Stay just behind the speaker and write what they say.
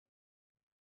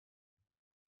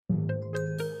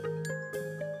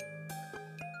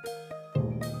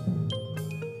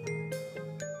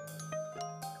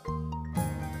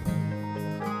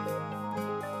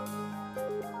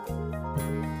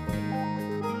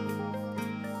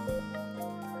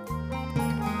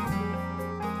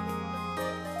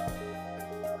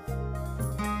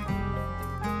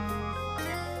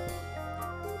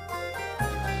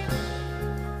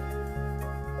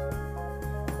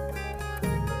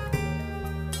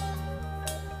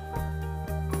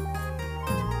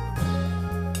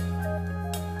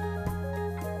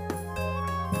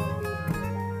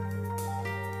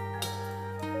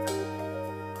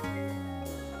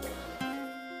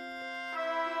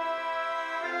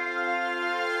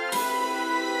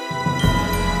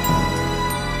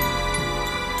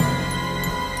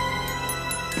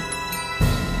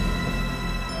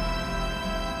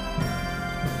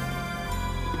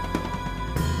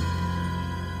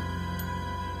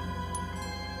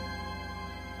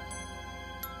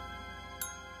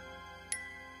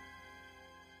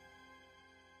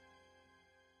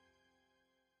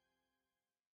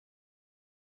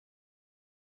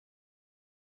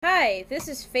Hi, this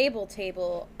is Fable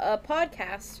Table, a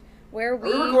podcast where Are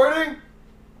we we. recording?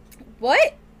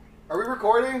 What? Are we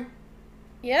recording?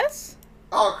 Yes?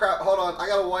 Oh crap! Hold on, I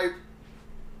gotta wipe.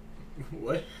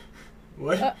 What?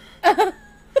 What? Uh,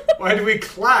 Why do we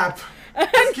clap?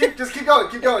 Just keep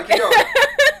going, keep going, keep going.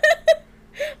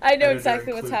 I know Editor,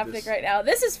 exactly what's include happening this. right now.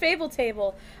 This is Fable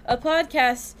Table, a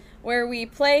podcast where we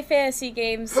play fantasy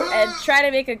games and try to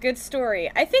make a good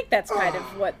story. I think that's kind of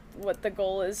what the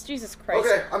goal is. Jesus Christ.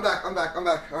 Okay, I'm back.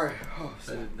 All right. Oh,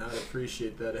 I did not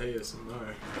appreciate that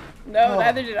ASMR. No, Oh.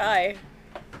 neither did I.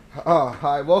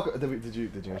 Hi, welcome. Did you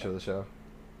intro the show?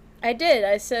 I did.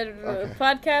 I said Okay. a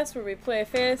podcast where we play a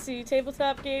fantasy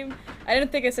tabletop game. I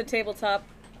didn't think I said tabletop,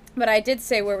 but I did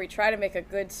say where we try to make a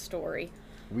good story.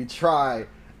 We try,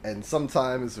 and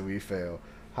sometimes we fail.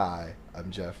 Hi, I'm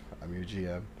Jeff. I'm your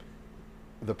GM.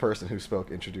 The person who spoke.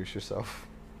 Introduce yourself.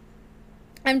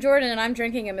 I'm Jordan, and I'm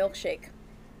drinking a milkshake.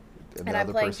 And the I'm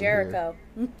other playing person here. Jericho.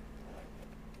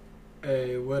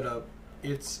 Hey, what up?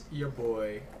 It's your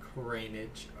boy,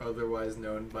 Cranage, otherwise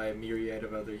known by a myriad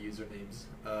of other usernames.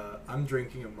 I'm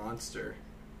drinking a Monster.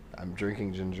 I'm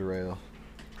drinking ginger ale.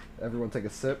 Everyone take a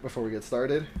sip before we get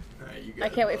started. Alright, you I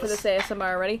got can't it, wait for boss. this ASMR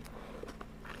already.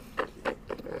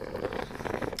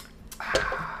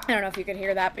 I don't know if you could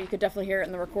hear that, but you could definitely hear it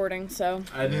in the recording, so.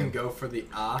 I didn't go for the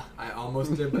I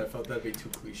almost did, but I felt that'd be too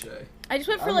cliche. I just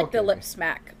went for, I'm like, the okay. lip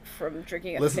smack from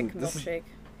drinking a Listen, thick this is- milkshake.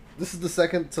 This is the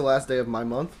second to last day of my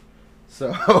month,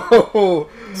 so.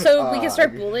 So we can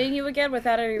start bullying you again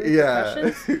without any Yeah,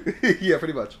 repercussions? yeah,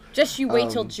 pretty much. Just you wait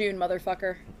till Um, June,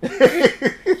 motherfucker.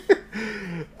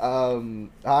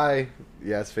 Hi,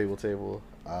 yeah, it's Fable Table.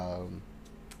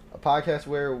 A podcast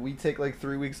where we take like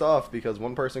 3 weeks off because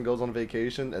one person goes on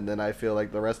vacation, and then I feel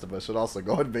like the rest of us should also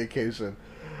go on vacation.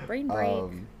 Brain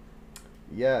break.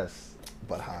 Yes,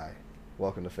 but hi,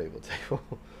 welcome to Fable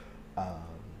Table.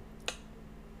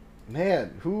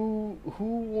 Man, who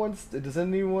wants? Does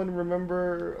anyone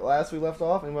remember last we left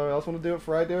off? Anybody else want to do it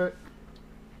before I do it?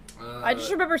 I just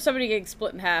remember somebody getting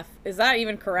split in half. Is that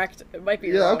even correct? It might be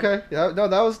Yeah, wrong. okay. Yeah, no,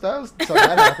 that was so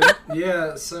that happened.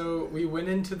 Yeah, so we went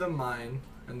into the mine,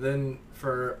 and then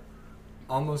for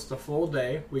almost a full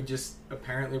day, we just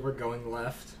apparently were going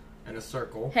left in a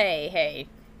circle. Hey.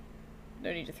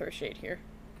 No need to throw shade here.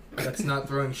 That's not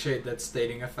throwing shade, that's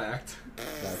stating a fact.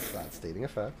 That's not stating a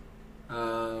fact.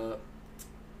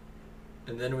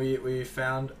 And then we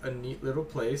found a neat little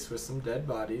place with some dead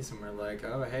bodies, and we're like,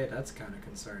 oh, hey, that's kind of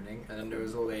concerning. And then there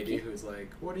was a lady who's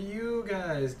like, what are you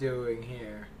guys doing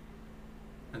here?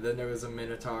 And then there was a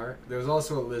minotaur. There was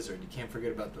also a lizard. You can't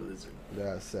forget about the lizard.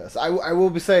 Yes. I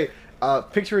will say,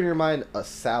 picture in your mind a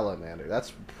salamander. That's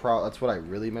what I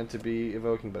really meant to be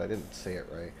evoking, but I didn't say it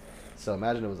right. So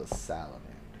imagine it was a salamander.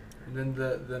 And then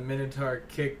the minotaur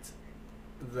kicked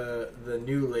the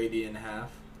new lady in half.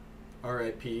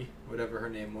 R.I.P. Whatever her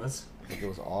name was. I think it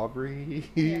was Aubrey.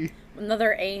 Yeah.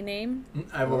 Another A name.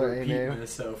 I will Another A repeat name.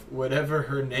 myself. Whatever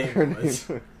her name Her was.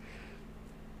 name.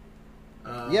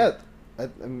 Um, Yeah,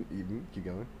 you keep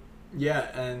going. Yeah,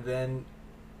 and then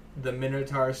the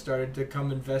Minotaur started to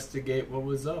come investigate what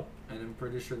was up, and I'm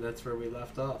pretty sure that's where we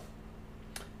left off.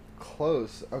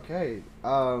 Close. Okay.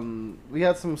 We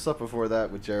had some stuff before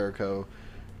that with Jericho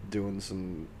doing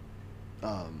some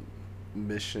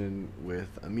mission with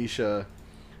Amisha.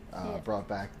 Yeah. Brought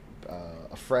back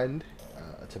a friend,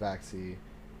 a Tabaxi,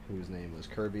 whose name was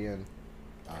Kirbian.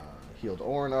 Healed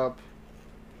Orn up.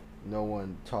 No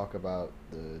one talk about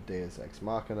the Deus Ex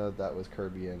Machina. That was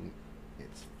Kirbian.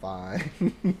 It's fine.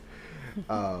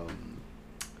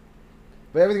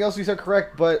 But everything else we said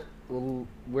correct. But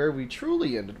where we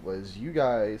truly ended was you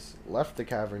guys left the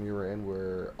cavern you were in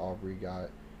where Aubrey got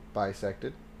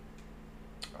bisected.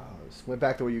 Went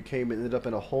back the way you came and ended up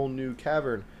in a whole new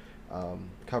cavern,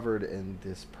 covered in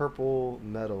this purple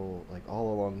metal, like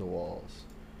all along the walls.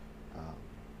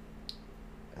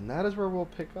 And that is where we'll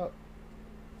pick up.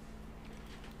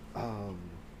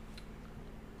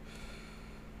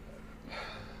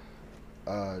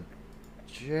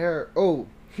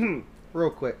 Real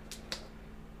quick.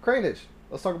 Cranage,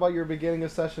 let's talk about your beginning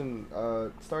of session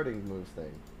starting move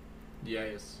thing.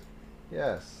 Yes.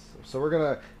 Yes. So we're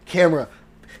gonna camera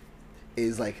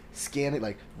is like scanning,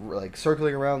 like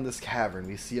circling around this cavern.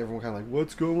 We see everyone kind of like,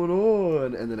 what's going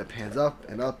on? And then it pans up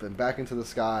and back into the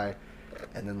sky,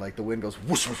 and then like the wind goes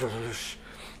whoosh whoosh whoosh, whoosh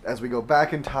as we go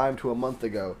back in time to a month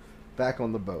ago, back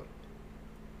on the boat.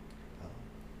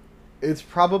 It's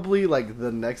probably like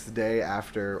the next day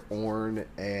after Orn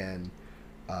and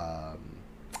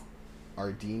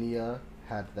Ardinia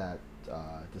had that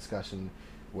discussion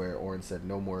where Orn said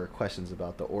no more questions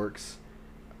about the orcs.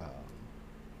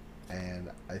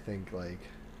 And I think like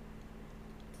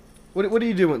What are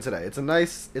you doing today? It's a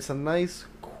nice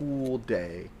cool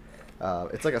day.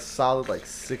 It's like a solid like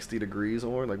 60 degrees,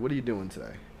 or like what are you doing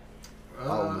today? Out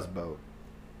on this boat.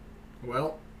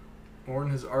 Well, Orn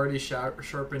has already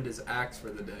sharpened his axe for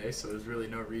the day, so there's really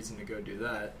no reason to go do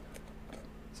that.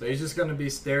 So he's just gonna be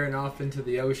staring off into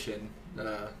the ocean,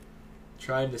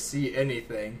 trying to see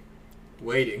anything,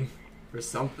 waiting for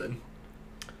something.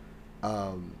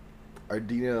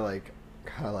 Ardina like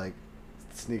kind of like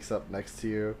sneaks up next to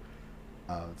you.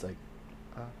 It's like,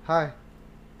 hi,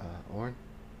 Orn.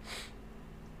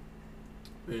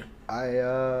 Yeah. I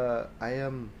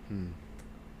am.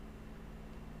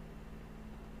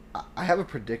 I have a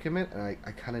predicament, and I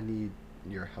kind of need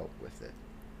your help with it.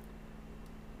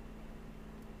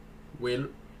 Well,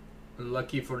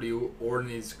 lucky for you, Orn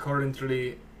is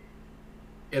currently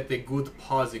at a good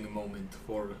pausing moment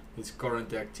for his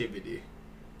current activity.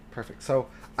 Perfect. So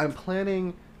I'm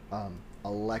planning a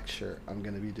lecture I'm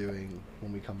going to be doing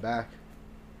when we come back,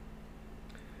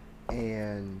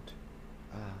 and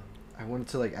I wanted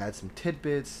to like add some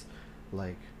tidbits,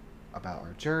 like about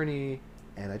our journey,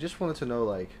 and I just wanted to know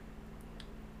like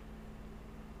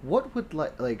what would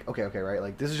like okay right,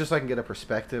 like this is just so I can get a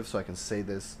perspective so I can say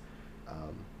this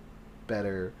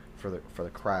better for the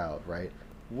crowd, right?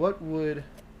 What would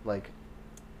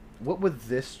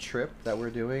this trip that we're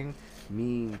doing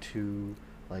mean to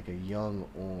like a young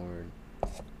Orn?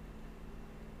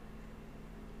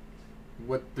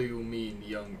 What do you mean,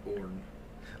 young Orn?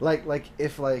 Like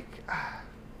if like I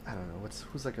don't know,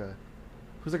 who's like a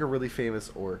really famous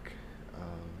orc?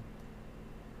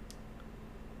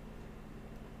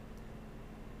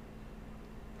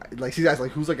 Like she's asking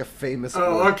like who's like a famous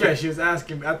Oh, orc? okay, she was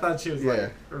asking. I thought she was Yeah.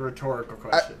 like a rhetorical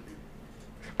question.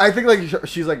 I think like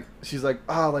she's like like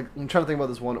I'm trying to think about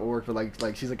this one orc, but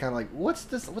like she's like kind of like what's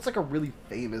like a really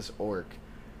famous orc?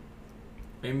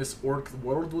 Famous orc the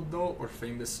world would know, or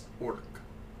famous orc?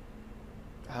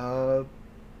 The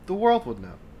world would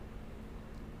know.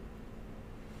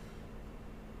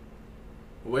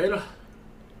 Well,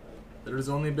 there's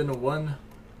only been one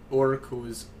orc who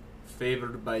is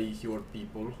favored by your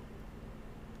people.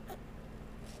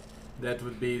 That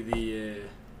would be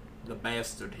the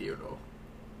bastard hero.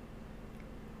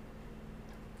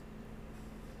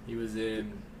 He was the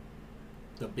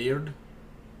beard,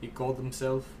 he called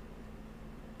himself.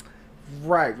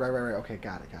 Right. Okay,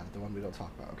 got it. The one we don't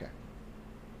talk about.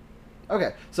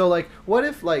 Okay. So like, what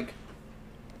if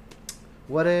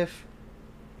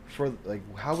for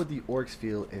like, how would the orcs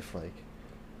feel if like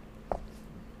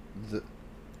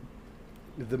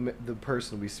the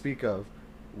person we speak of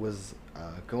was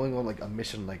going on like a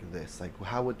mission like this? Like,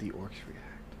 how would the orcs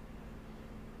react?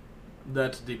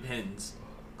 That depends.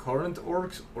 Current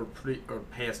orcs or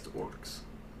past orcs?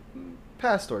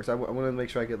 Past orcs. I want to make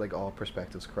sure I get like all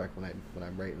perspectives correct when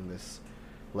I'm writing this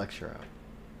lecture out.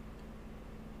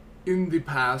 In the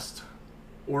past,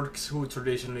 orcs who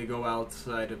traditionally go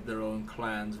outside of their own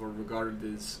clans were regarded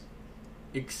as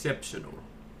exceptional.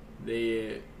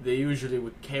 They usually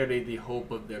would carry the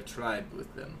hope of their tribe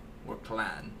with them, or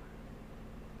clan.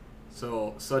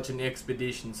 So, such an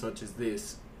expedition such as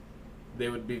this, they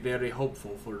would be very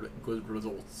hopeful for good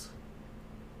results.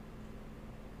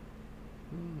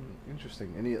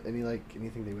 Interesting. Any like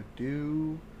anything they would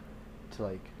do to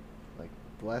like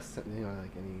bless, you know,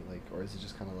 like any like, or is it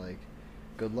just kind of like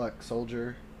good luck,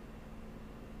 soldier?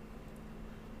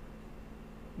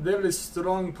 There is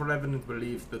strong prevalent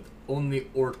belief that only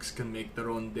orcs can make their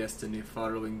own destiny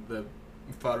following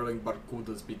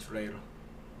Barkuda's betrayal.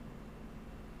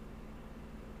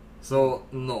 So,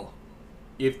 no.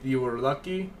 If you were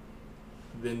lucky,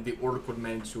 then the orc would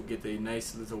manage to get a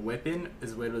nice little weapon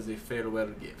as well as a farewell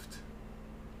gift.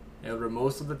 However,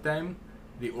 most of the time,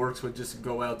 the orcs would just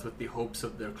go out with the hopes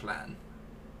of their clan.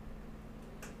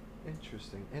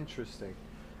 Interesting.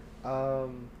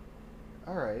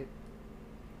 Alright.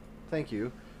 Thank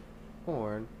you,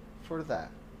 Orn, for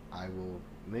that. I will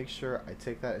make sure I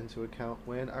take that into account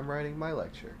when I'm writing my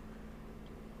lecture.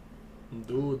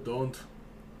 Don't.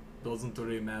 Doesn't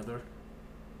really matter.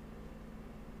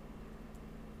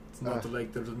 It's not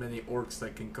like there's many orcs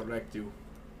that can correct you.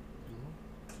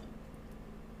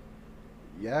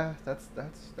 Yeah, that's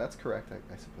correct,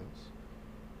 I suppose.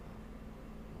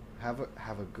 Have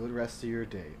a good rest of your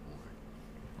day,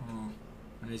 Orn.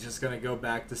 And he's just gonna go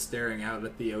back to staring out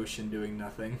at the ocean doing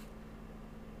nothing.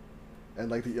 And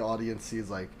like the audience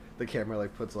sees like the camera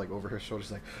like puts like over her shoulder.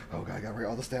 She's like, "Oh god, I gotta write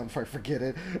all this down before I forget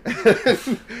it."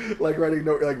 Like writing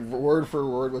note like word for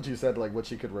word what you said, like what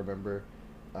she could remember.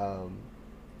 And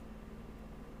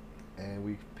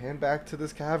we pan back to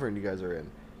this cavern you guys are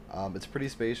in. It's pretty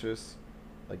spacious.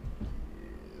 Like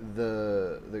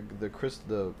the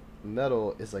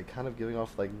metal is like kind of giving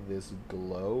off like this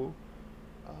glow,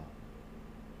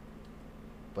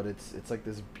 but it's like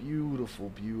this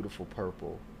beautiful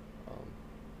purple.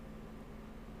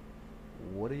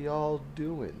 What are y'all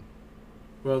doing?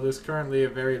 Well, there's currently a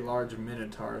very large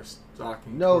minotaur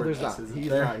stalking. No, toward there's us, not. isn't He's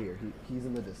there? not here. He's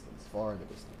in the distance, far in the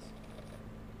distance.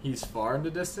 He's far in the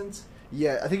distance.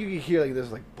 Yeah, I think you can hear like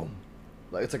there's like boom,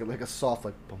 like it's like a soft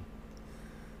like boom,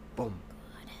 boom.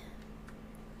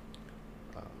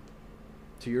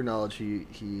 To your knowledge, he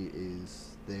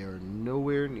is. They are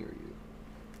nowhere near you,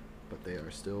 but they are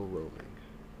still roaming.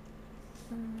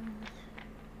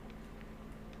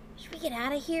 Should we get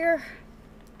out of here?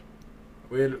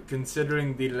 Well,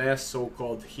 considering the last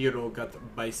so-called hero got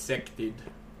bisected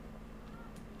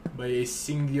by a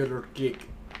singular kick,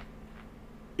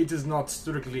 it is not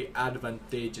strictly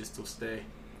advantageous to stay.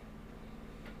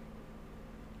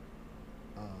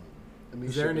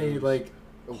 Is there any like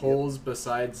holes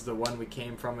besides the one we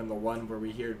came from and the one where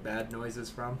we hear bad noises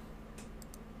from?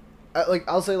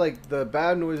 I'll say like the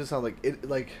bad noises sound like it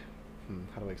like.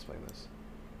 How do I explain this?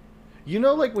 You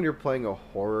know, like when you're playing a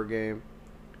horror game,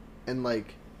 and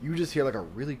like you just hear like a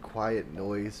really quiet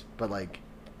noise, but like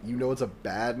you know it's a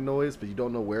bad noise, but you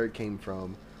don't know where it came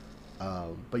from,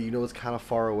 but you know it's kind of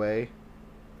far away.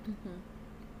 Mm-hmm.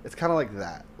 It's kind of like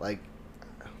that. Like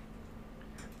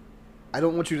I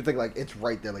don't want you to think like it's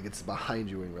right there, like it's behind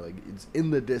you, and like it's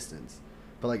in the distance,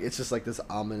 but like it's just like this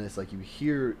ominous, like you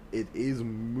hear it is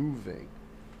moving.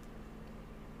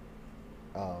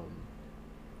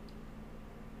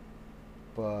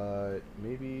 But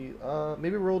maybe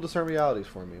roll discern realities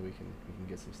for me. We can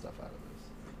get some stuff out of this.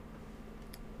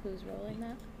 Who's rolling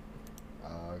that?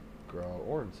 Girl,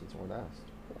 Orin, since Orin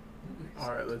asked.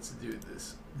 All right, let's do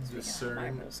this. Discern My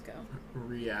rules go.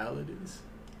 realities.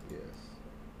 Yes.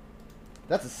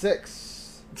 That's a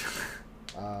 6.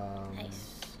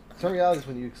 Nice. Discern realities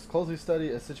when you closely study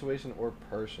a situation or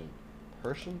person.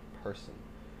 Person.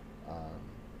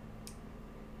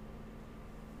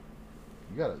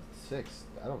 You got a 6.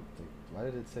 I don't think. Why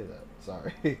did it say that?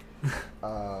 Sorry. It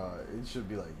should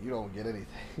be like you don't get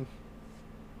anything.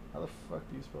 How the fuck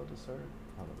do you spell discern?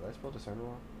 I don't know. Did I spell discern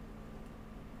wrong?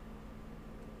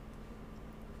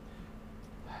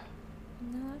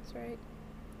 No, that's right.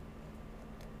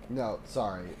 No,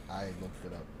 sorry. I looked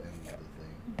it up and the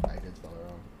thing. I did spell it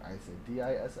wrong. I said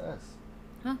DISS.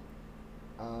 Huh?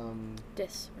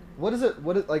 Dis. What is it?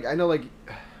 What is like? I know like.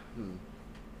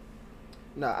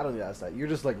 No, I don't think that's that. You're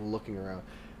just like looking around.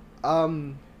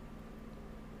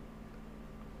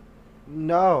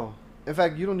 No. In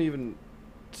fact, you don't even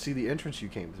see the entrance you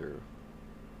came through.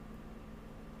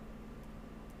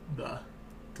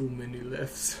 Too many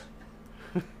lefts.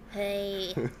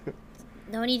 Hey,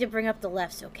 no need to bring up the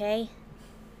lefts, okay?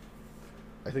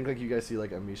 I think like you guys see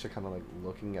like Amisha kind of like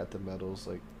looking at the medals,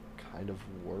 like kind of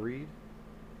worried.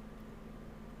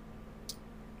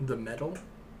 The metal?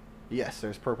 Yes,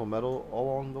 there's purple metal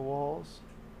along the walls.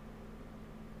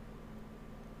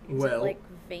 Is it like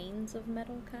veins of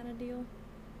metal kind of deal?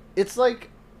 It's like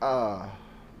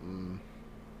Jordan,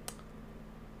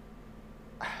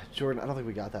 I don't think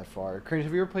we got that far. Crane,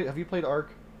 have you played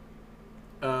Ark?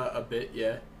 A bit,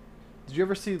 yeah. Did you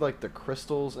ever see like the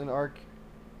crystals in Ark?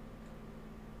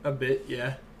 A bit,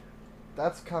 yeah.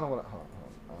 That's kind of what.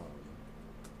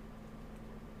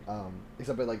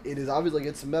 Except like it is obviously like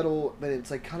it's metal, but it's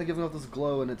like kind of giving off this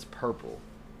glow, and it's purple.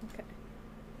 Okay.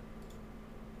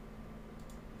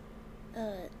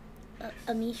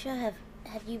 Amisha,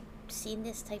 have you seen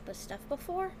this type of stuff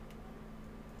before?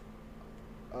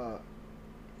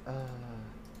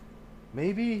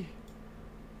 Maybe.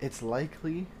 It's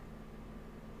likely.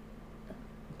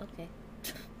 Okay.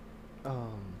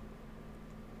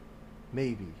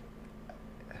 Maybe.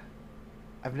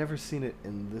 I've never seen it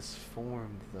in this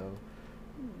form, though.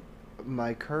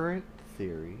 My current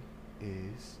theory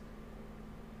is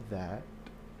that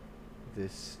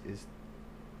this is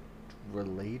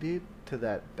related to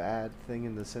that bad thing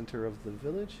in the center of the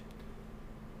village.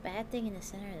 Bad thing in the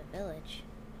center of the village?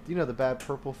 Do you know the bad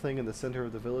purple thing in the center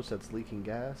of the village that's leaking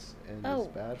gas and is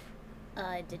bad?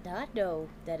 I did not know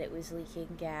that it was leaking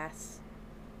gas.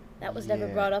 That was never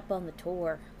brought up on the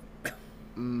tour.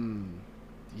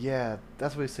 Yeah,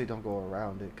 that's why they say don't go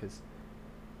around it, because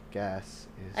gas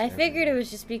is I figured it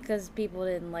was just because people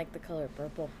didn't like the color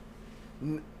purple.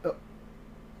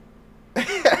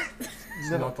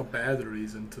 It's not a bad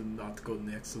reason to not go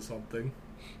next to something.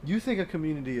 You think a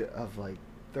community of like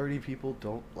 30 people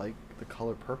don't like the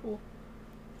color purple?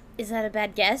 Is that a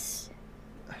bad guess?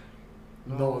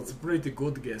 No, it's a pretty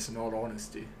good guess in all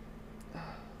honesty.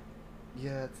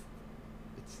 Yeah,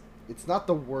 It's not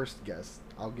the worst guess.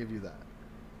 I'll give you that.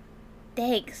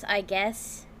 Thanks, I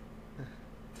guess.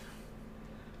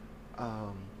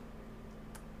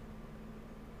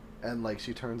 And like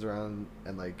she turns around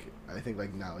and like I think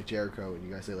like now like Jericho and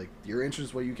you guys say like your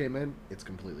entrance where you came in, it's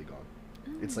completely gone.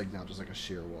 It's like now just like a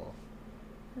sheer wall.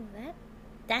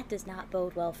 That does not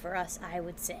bode well for us, I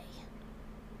would say.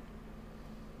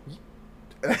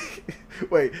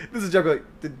 Wait, this is Jericho.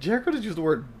 Like, did Jericho just use the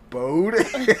word bode?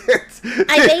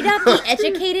 I may not be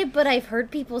educated, but I've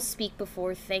heard people speak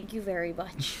before. Thank you very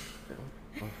much.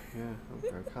 Oh, yeah,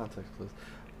 okay, context clues.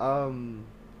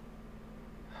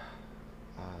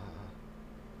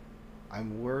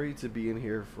 I'm worried to be in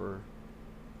here for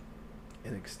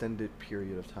an extended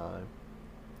period of time.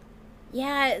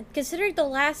 Yeah, considering the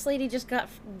last lady just got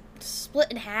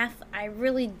split in half, I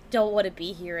really don't want to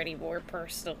be here anymore,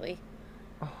 personally.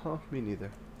 Uh-huh, me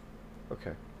neither.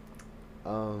 Okay.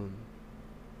 I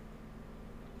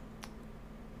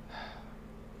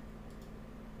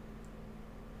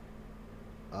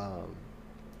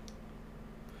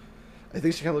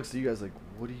think she kind of looks at you guys like,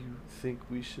 what do you think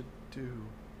we should do?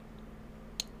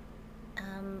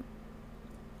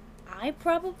 I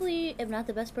probably am not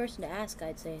the best person to ask,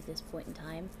 I'd say, at this point in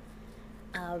time.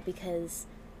 Because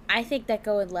I think that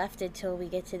going left until we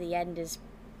get to the end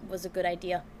was a good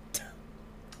idea.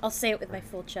 I'll say it with my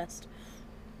full chest.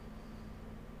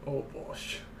 Oh,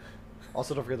 gosh.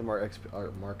 Also, don't forget the mark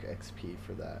XP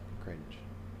for that cringe.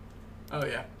 Oh,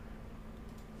 yeah.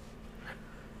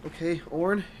 Okay,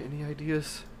 Orn, any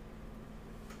ideas?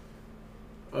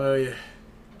 Well,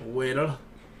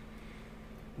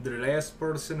 the last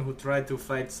person who tried to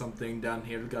fight something down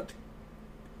here got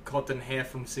cut in half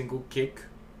from single kick.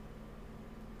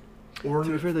 To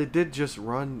be fair, they did just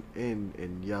run in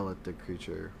and yell at the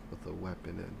creature with a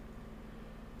weapon in.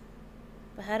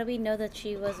 But how do we know that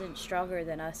she wasn't stronger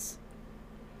than us?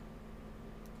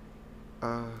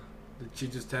 Did she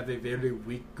just have a very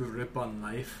weak grip on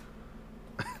life?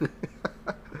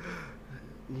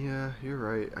 Yeah, you're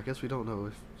right. I guess we don't know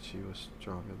if she was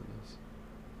stronger than us.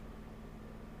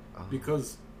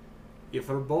 Because if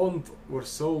her bones were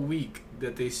so weak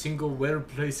that a single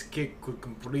well-placed kick could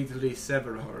completely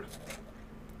sever her.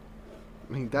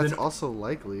 I mean, that's then also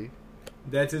likely.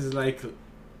 That is likely.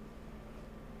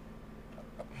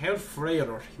 How frail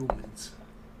are humans?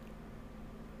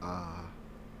 I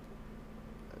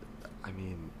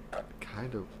mean,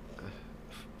 kind of.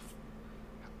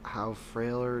 How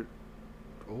frail are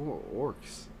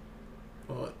orcs?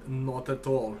 Not at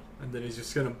all. And then he's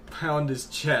just gonna pound his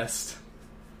chest.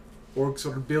 Orcs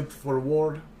are built for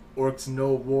war. Orcs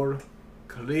know war.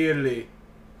 Clearly,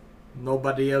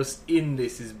 nobody else in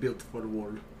this is built for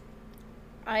war.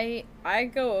 I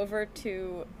go over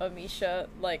to Amisha,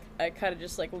 like, I kind of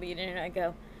just, like, lean in and I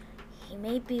go, He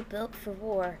may be built for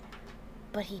war,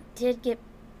 but he did get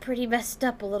pretty messed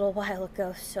up a little while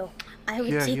ago, so I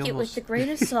would take it with a grain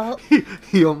of salt.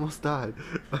 He almost died.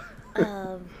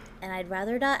 And I'd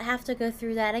rather not have to go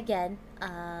through that again,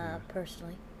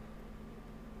 personally.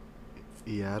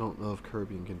 Yeah, I don't know if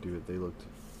Kirby can do it. They looked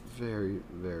very,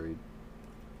 very,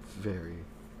 very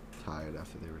tired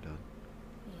after they were done.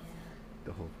 Yeah.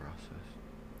 The whole process.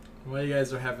 While you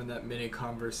guys are having that mini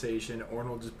conversation, Orn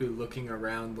will just be looking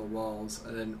around the walls,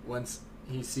 and then once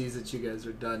he sees that you guys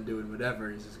are done doing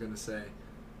whatever, he's just gonna say,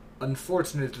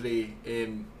 unfortunately,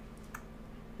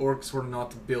 orcs were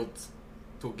not built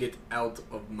to get out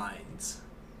of mines.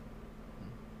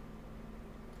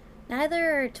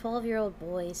 Neither are 12-year-old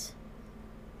boys.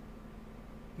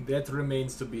 That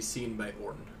remains to be seen by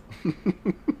Orn.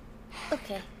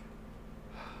 Okay.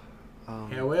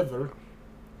 However,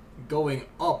 going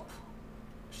up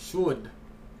should,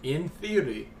 in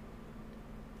theory,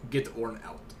 get Orn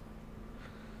out.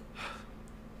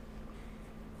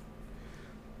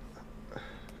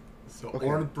 So Okay.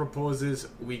 Orn proposes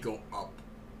we go up.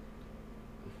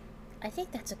 I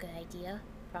think that's a good idea,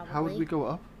 probably. How would we go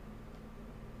up?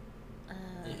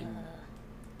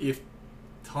 If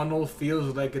tunnel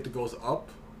feels like it goes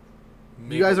up,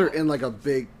 You guys are in like a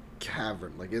big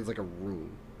cavern, like it's like a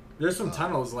room. There's some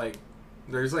tunnels, like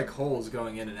there's like holes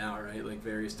going in and out, right? Like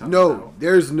various tunnels. No, out.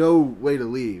 there's no way to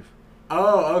leave.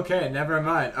 Oh, okay, never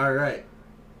mind. All right.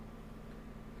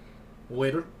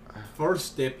 Waiter, first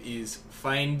step is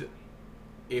find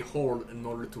a hole in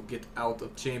order to get out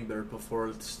of chamber before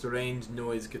a strange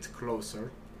noise gets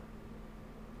closer.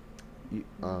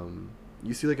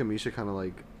 You see like Amisha kind of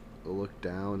like look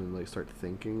down and like start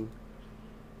thinking.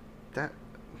 That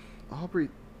Aubrey,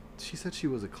 she said she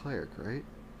was a cleric, right?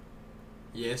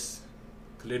 Yes,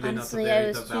 clearly Honestly, not a I very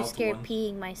was too devout scared one.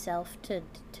 peeing myself to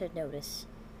notice.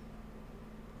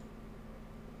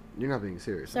 You're not being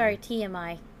serious. Sorry, right?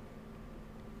 TMI.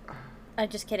 I'm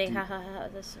just kidding. Do you- Ha ha ha.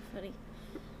 That's so funny.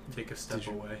 Take a step Did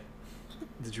you- away.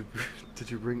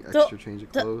 Did you bring Don't- extra change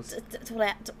of clothes?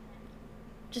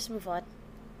 Just move on.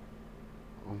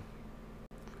 Oh.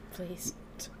 Please.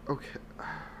 Okay.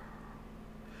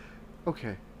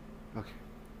 Okay. Okay.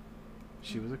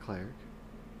 She was a cleric,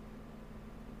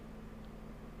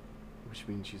 which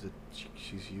means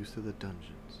she's used to the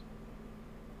dungeons.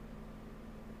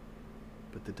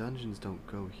 But the dungeons don't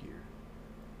go here,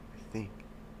 I think.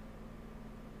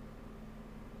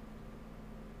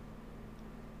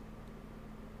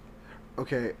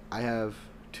 Okay, I have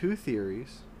 2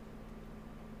 theories.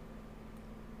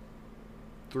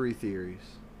 3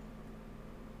 theories.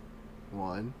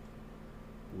 1,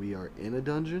 we are in a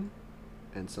dungeon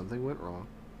and something went wrong.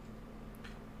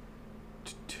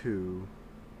 2,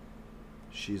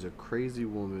 she's a crazy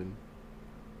woman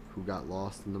who got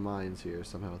lost in the mines here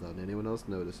somehow without anyone else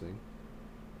noticing.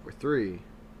 Or 3,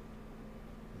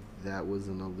 that was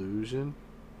an illusion.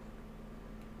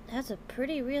 That's a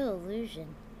pretty real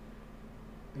illusion.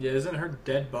 Yeah, isn't her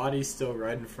dead body still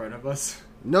right in front of us?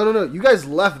 No. You guys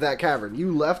left that cavern.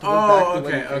 You left. Went back Oh, to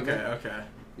when you came in. okay.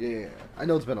 Yeah. I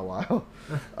know it's been a while.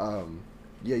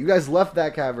 Yeah, you guys left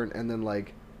that cavern and then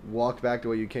like walked back to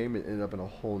where you came and ended up in a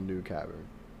whole new cavern.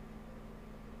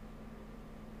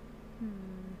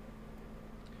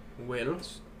 Well,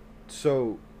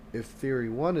 So, if theory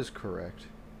 1 is correct,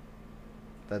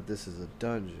 that this is a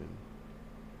dungeon,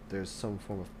 there's some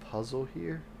form of puzzle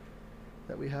here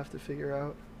that we have to figure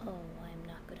out. Oh, I'm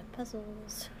not good at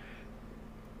puzzles.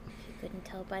 If you couldn't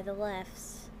tell by the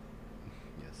laughs.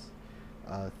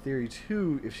 Yes. Theory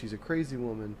 2, if she's a crazy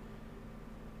woman,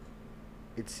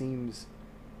 it seems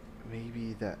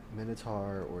maybe that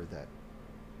Minotaur or that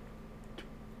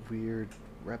weird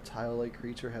reptile-like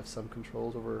creature have some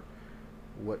controls over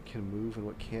what can move and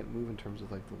what can't move in terms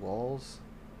of like the walls.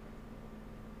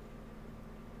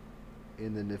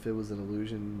 And then if it was an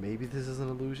illusion, maybe this is an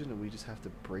illusion and we just have to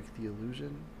break the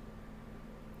illusion.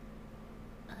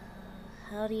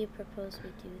 How do you propose we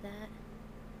do that?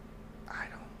 I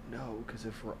don't know, because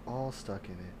if we're all stuck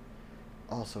in it,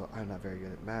 also I'm not very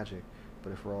good at magic,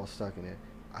 but if we're all stuck in it,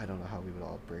 I don't know how we would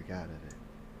all break out of it.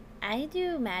 I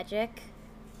do magic.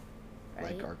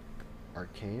 Right? Like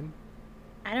arcane?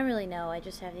 I don't really know. I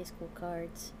just have these cool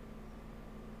cards.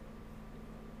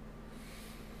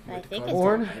 I with think cards it's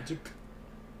Orn? magic.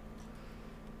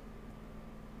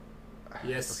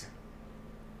 Yes. Okay.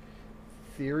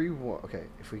 Theory 1. Okay,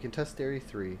 if we can test theory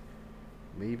 3,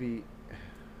 maybe.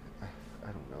 I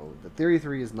don't know. The theory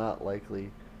 3 is not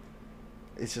likely.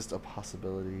 It's just a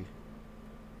possibility.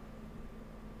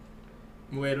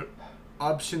 Well,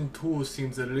 option 2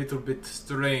 seems a little bit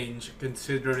strange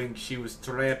considering she was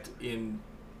trapped in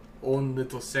own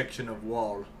little section of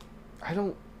wall. I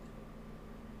don't.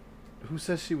 Who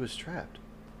says she was trapped?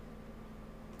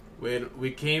 Well,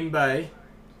 we came by,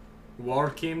 wall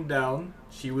came down,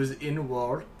 she was in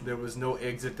wall, there was no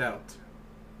exit out.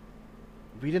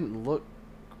 We didn't look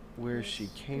where she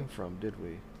came from, did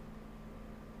we?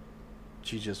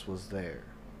 She just was there.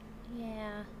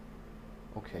 Yeah.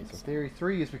 Okay, Think so so. theory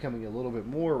 3 is becoming a little bit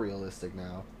more realistic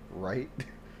now, right?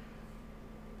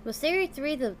 Was Theory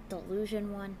 3 the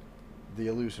delusion one? The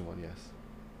illusion one, yes.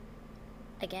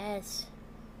 I guess.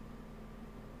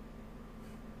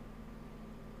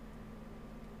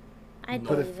 I'd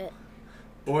But if- believe it.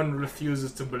 Orn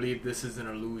refuses to believe this is an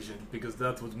illusion because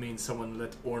that would mean someone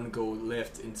let Orn go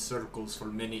left in circles for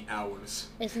many hours.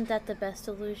 Isn't that the best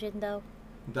illusion, though?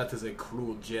 That is a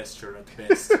cruel gesture at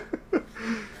best.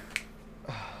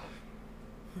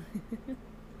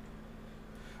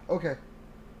 Okay.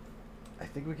 I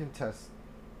think we can test.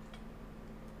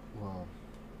 Well,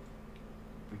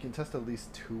 we can test at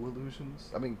least 2 illusions.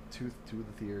 I mean, two of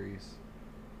the theories.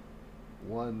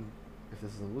 One, if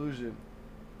this is an illusion,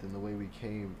 then the way we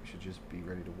came should just be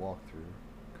ready to walk through.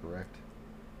 Correct?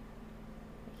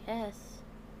 Yes.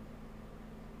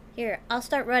 Here, I'll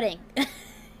start running.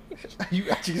 You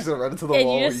actually just run into the and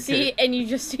wall. you where just can't- and you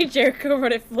just see Jericho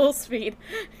run at full speed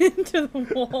into the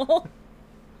wall.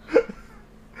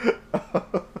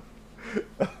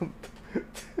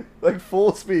 Like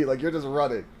full speed, like you're just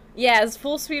running. Yeah, as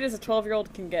full speed as a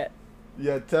 12-year-old can get.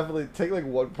 Yeah, definitely take like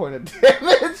 1 point of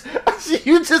damage.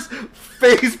 You just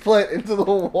face plant into the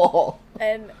wall.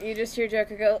 And you just hear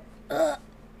Joker go,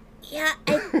 Yeah,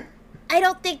 I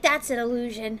don't think that's an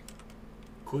illusion.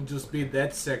 Could just be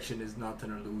that section is not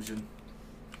an illusion.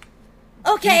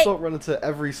 Okay. Please don't run into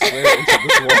every square into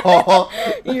this wall.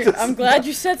 I'm glad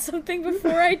you said something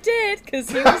before I did, because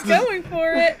he was going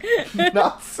for it.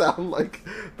 Not sound like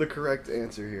the correct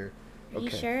answer here. Are you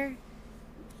Okay. sure?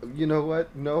 You know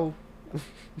what? No.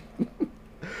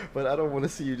 But I don't want to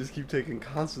see you just keep taking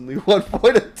constantly 1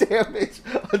 point of damage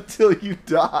until you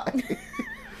die.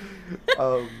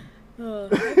 I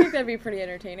think that'd be pretty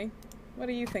entertaining. What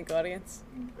do you think, audience?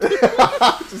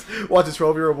 Just watch a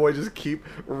 12-year-old boy just keep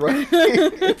running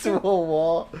into a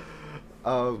wall.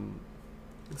 I'd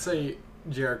say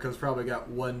Jericho's probably got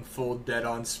one full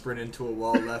dead-on sprint into a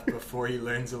wall left before he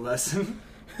learns a lesson.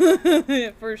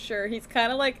 For sure. He's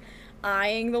kind of like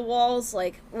eyeing the walls,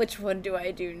 like, which one do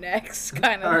I do next?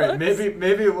 Kind of. Alright, maybe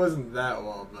it wasn't that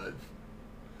wall, but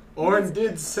Orin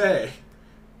did say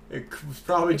it was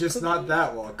probably just not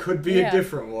that wall. Could be a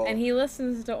different wall. And he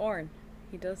listens to Orin.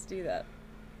 He does do that.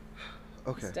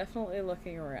 Okay. He's definitely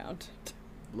looking around.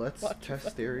 Let's Watch test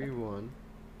your theory 1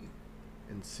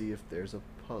 and see if there's a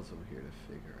puzzle here to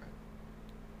figure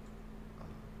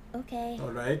out. Okay.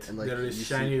 Alright, And, like, there is you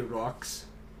shiny see- rocks.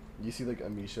 You see, like,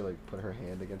 Amisha, like, put her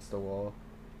hand against the wall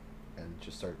and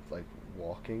just start, like,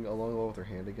 walking along the wall with her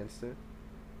hand against it.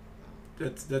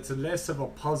 That's less of a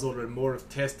puzzle and more of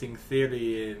testing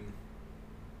theory.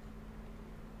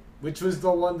 Which was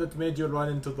the one that made you run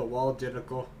into the wall,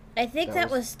 Jericho? I think That that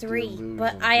was was 3, delusion,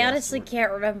 but I yes, honestly or-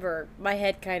 can't remember. My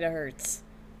head kind of hurts.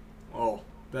 Oh,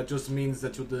 that just means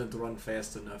that you didn't run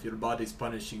fast enough. Your body's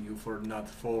punishing you for not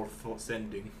for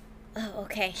sending. Oh,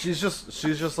 okay. She's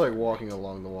just like walking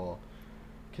along the wall.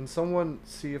 Can someone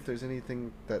see if there's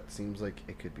anything that seems like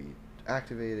it could be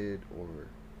activated or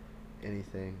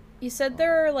anything? You said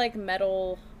there are, like,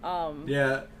 metal,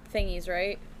 Yeah, thingies,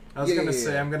 right? I was Yeah, gonna yeah,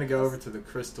 say yeah. I'm gonna go over to the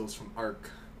crystals from Ark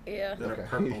Yeah. that are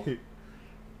purple.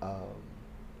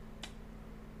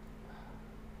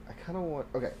 I kind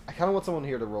of want someone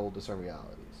here to roll discern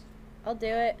realities. I'll do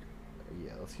it.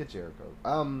 Yeah, let's get Jericho.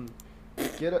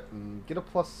 Get a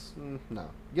plus. No,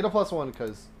 get a +1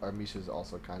 because Armisha's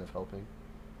also kind of helping.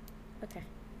 Okay.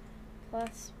 +1.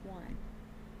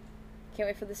 Can't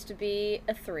wait for this to be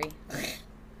a 3.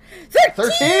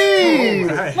 13!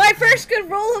 Alright. My first good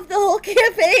roll of the whole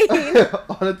campaign!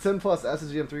 On a 10+, ask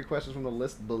the GM 3 questions from the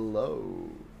list below.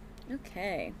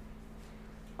 Okay.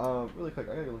 Really quick,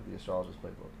 I gotta go look at the astrologist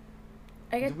playbook.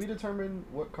 I Did get we determine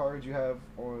what card you have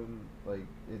on, like,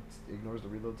 it ignores the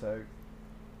reload tag?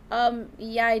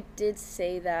 yeah, I did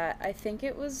say that. I think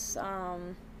it was,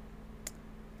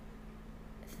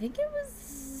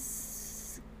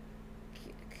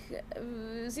 it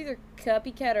was either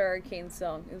Copycat or Arcane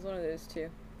Song. It was one of those two.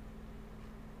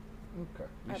 Okay,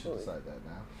 you I should believe. decide that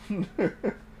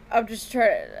now. I'm just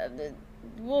trying to,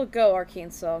 we'll go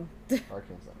Arcane Song.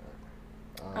 Arcane Song,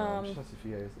 alright. Just ask if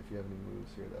you have any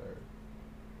moves here that are...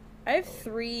 I have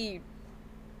 3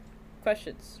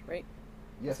 questions, right?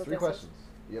 Yes, That's what 3 that questions.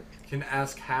 Yep. Can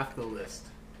ask half the list.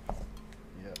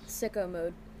 Yes. Sicko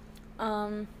mode.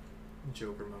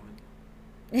 Joker moment.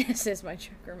 This is my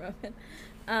Joker moment.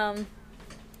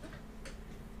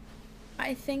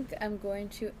 I think I'm going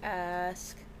to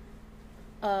ask,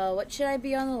 what should I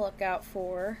be on the lookout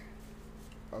for?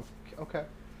 Okay.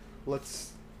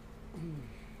 Let's...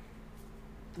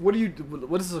 What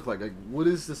does this look like? Like, what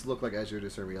does this look like as you're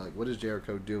discerning? Like, what is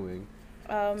Jericho doing?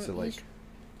 So, like...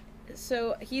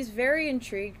 So he's very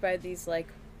intrigued by these, like,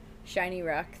 shiny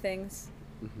rock things.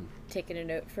 Mhm. Taking a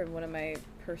note from one of my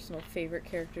personal favorite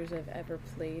characters I've ever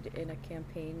played in a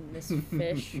campaign, Miss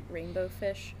Fish, Rainbow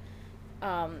Fish.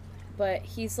 But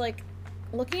he's, like,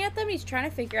 looking at them, he's trying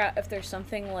to figure out if there's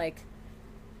something, like,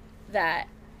 that,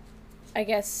 I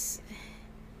guess,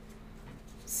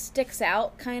 sticks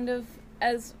out, kind of,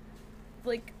 as,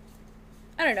 like,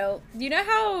 I don't know. You know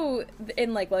how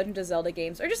in, like, Legend of Zelda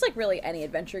games, or just, like, really any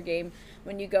adventure game,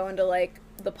 when you go into, like,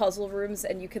 the puzzle rooms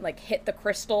and you can, like, hit the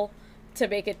crystal to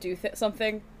make it do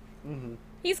something? Mm-hmm.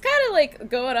 He's kind of, like,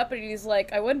 going up and he's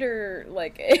like, I wonder,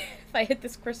 like, if I hit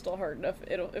this crystal hard enough,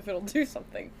 it'll do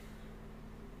something.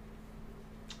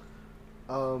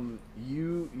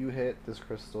 You hit this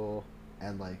crystal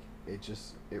and, like, it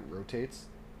rotates.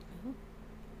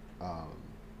 Oh.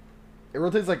 It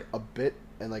rotates, like, a bit,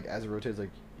 and, like, as it rotates,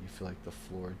 like, you feel like the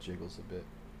floor jiggles a bit.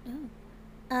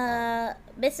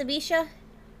 Miss Amisha,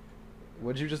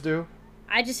 What'd you just do?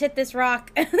 I just hit this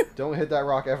rock. Don't hit that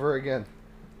rock ever again.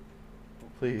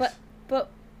 Please. but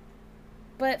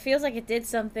it feels like it did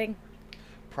something.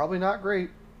 Probably not great.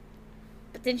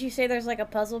 But didn't you say there's like a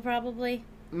puzzle probably?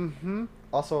 Mm-hmm.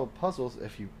 Also, puzzles,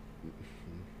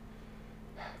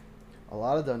 a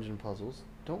lot of dungeon puzzles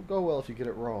don't go well if you get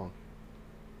it wrong.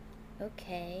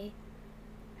 Okay.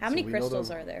 How So many we know crystals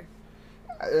the- are there?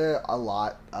 A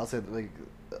lot. I'll say, like,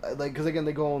 because again,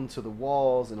 they go onto the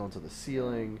walls and onto the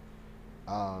ceiling.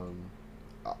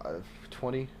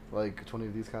 20, like 20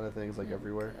 of these kind of things, like Oh,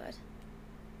 everywhere. God.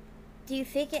 Do you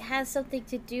think it has something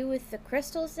to do with the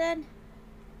crystals then?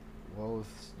 Well, if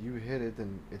you hit it,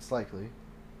 then it's likely.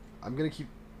 I'm gonna keep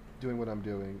doing what I'm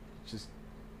doing. Just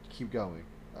keep going.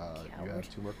 You Coward.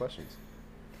 have 2 more questions.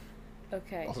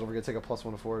 Okay. Also, don't forget to take a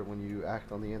 +1 for it when you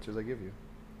act on the answers I give you.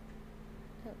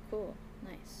 Oh, cool.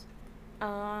 Nice.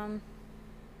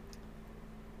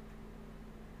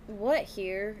 What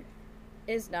here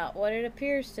is not what it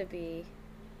appears to be?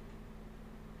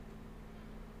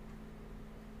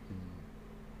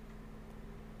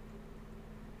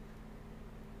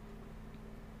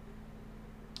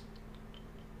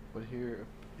 But here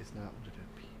is not what it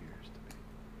appears to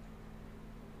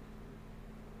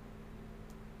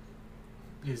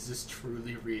be. Is this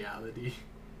truly reality?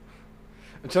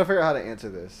 I'm trying to figure out how to answer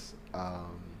this.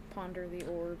 Ponder the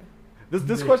orb.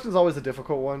 This question is always a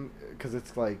difficult one because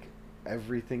it's like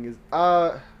everything is.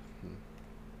 Okay,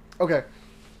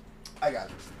 I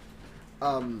got it.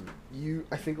 I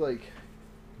think like,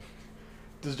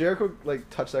 does Jericho like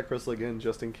touch that crystal again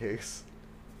just in case?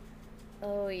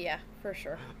 Oh yeah, for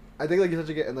sure. I think like you touch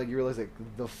it again and like you realize like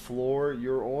the floor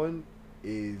you're on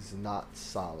is not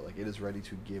solid. Like it is ready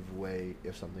to give way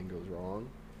if something goes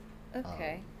wrong.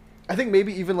 Okay. I think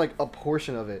maybe even like a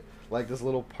portion of it, like this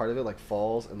little part of it, like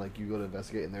falls, and like you go to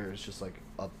investigate, and there is just like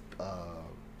a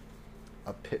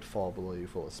pitfall below you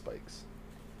full of spikes.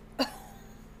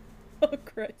 Oh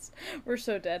Christ, we're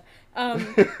so dead.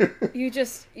 You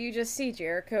just see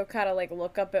Jericho kind of like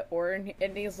look up at Orin,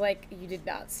 and he's like, "You did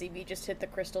not see me just hit the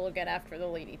crystal again after the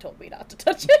lady told me not to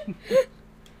touch it."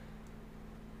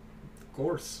 Of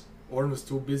course. Orn was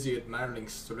too busy admiring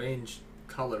strange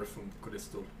color from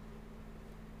crystal.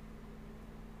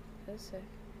 That's sick.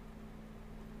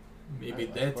 Maybe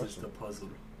Last that is question. the puzzle.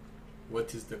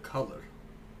 What is the color?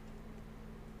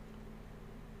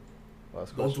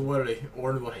 Last Don't question. worry,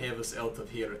 Orn will have us out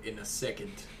of here in a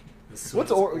second. As soon What's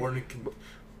as Orn-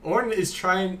 Orn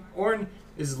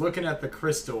is looking at the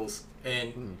crystals,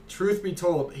 and truth be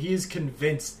told, he is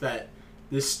convinced that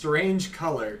this strange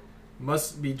color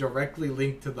must be directly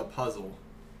linked to the puzzle.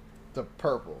 The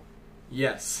purple,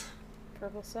 Yes.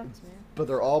 Purple sucks, man. but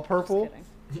they're all Just purple. kidding.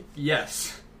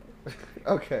 Yes.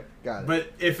 Okay, got it.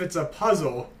 But if it's a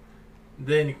puzzle,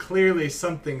 then clearly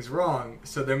something's wrong,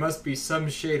 so there must be some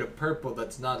shade of purple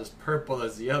that's not as purple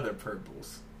as the other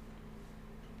purples.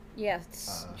 Yeah,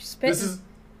 spit.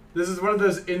 This is one of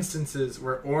those instances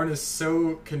where Orn is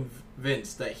so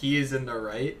convinced that he is in the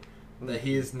right that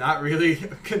he is not really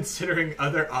considering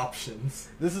other options.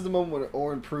 This is the moment when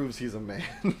Orin proves he's a man.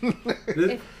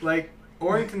 Like,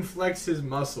 Orn can flex his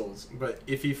muscles, but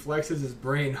if he flexes his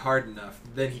brain hard enough,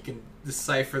 then he can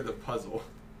decipher the puzzle.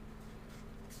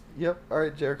 Yep. All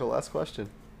right, Jericho. Last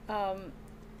question.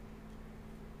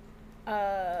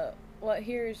 What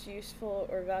here is useful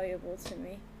or valuable to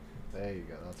me? There you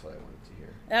go. That's what I wanted to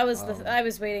hear. That was I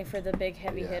was waiting for the big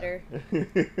heavy hitter.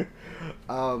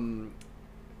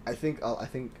 I think a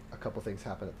couple things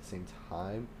happen at the same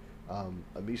time.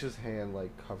 Amisha's hand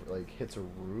hits a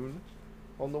rune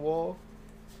on the wall,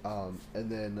 and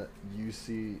then you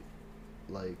see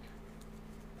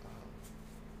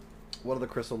one of the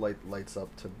crystal lights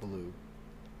up to blue.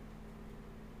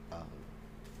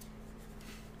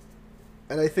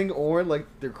 And I think Orin,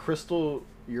 the crystal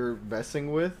you're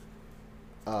messing with,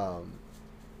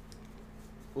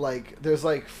 there's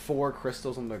 4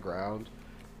 crystals on the ground,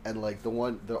 and the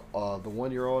one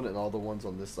you're on and all the ones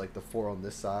on this, the 4 on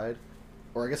this side,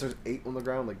 or I guess there's 8 on the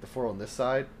ground, the 4 on this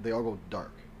side, they all go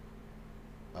dark.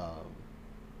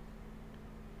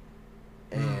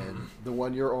 And the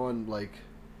one you're on,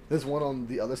 this one on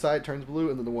the other side turns blue,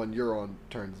 and then the one you're on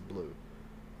turns blue.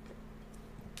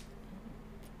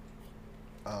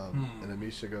 And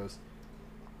Amisha goes,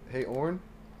 "Hey, Orn?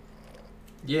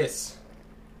 Yes.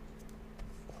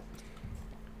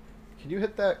 Can you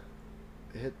hit that?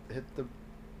 Hit the.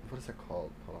 What is that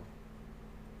called? Hold on.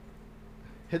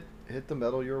 Hit the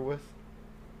metal you're with.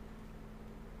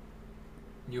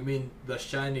 You mean the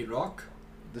shiny rock?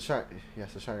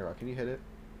 Yes, the shiny rock. Can you hit it?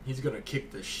 He's gonna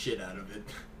kick the shit out of it.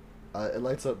 It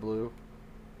lights up blue,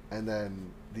 and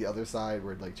then the other side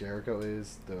where Jericho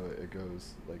is, it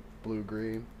goes blue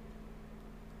green.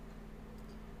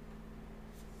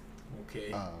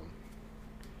 Okay.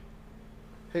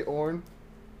 Hey, Orn.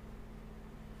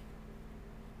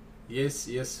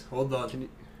 Yes. Hold on. Can you?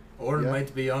 Orn Yeah?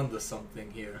 might be onto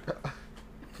something here.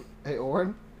 Hey,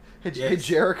 Orn. Hey, Yes. hey,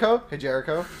 Jericho. Hey,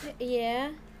 Jericho.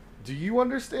 Yeah, Do you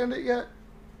understand it yet?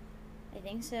 I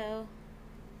think so.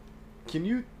 Can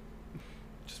you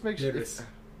just make sure? There is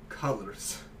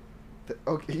colors.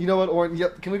 Okay, you know what, Orn?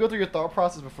 Yep. Can we go through your thought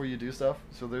process before you do stuff?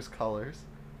 So there's colors.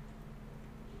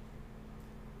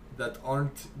 that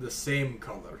aren't the same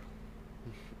color.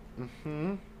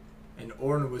 Mm-hmm. And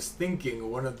Orn was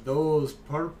thinking one of those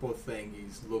purple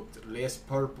thingies looked less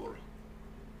purple.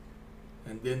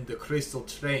 And then the crystal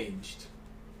changed.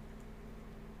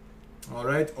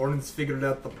 Alright, Orn's figured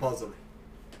out the puzzle.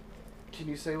 Can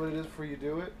you say what it is before you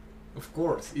do it? Of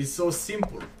course, it's so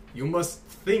simple. You must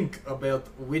think about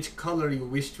which color you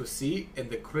wish to see, and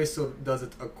the crystal does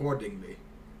it accordingly.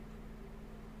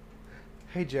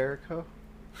 Hey, Jericho.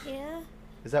 Yeah,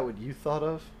 Is that what you thought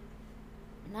of?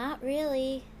 not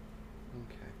really.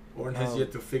 Okay. Orn has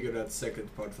yet to figure out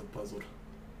second part of the puzzle.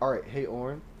 Alright, hey,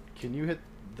 Orn. Can you hit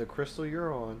the crystal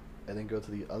you're on, and then go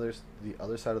to the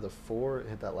other side of the 4 and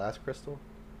hit that last crystal?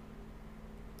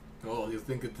 Oh, you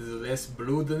think it is less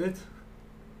blue than it?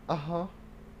 Uh-huh.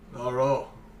 Oh,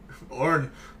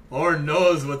 Orn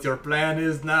knows what your plan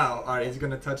is now. Alright, he's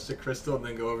gonna touch the crystal and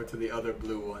then go over to the other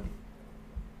blue one.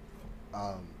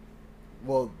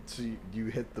 Well, so you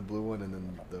hit the blue one and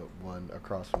then the one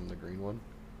across from the green one?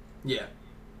 Yeah.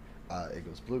 It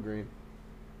goes blue-green.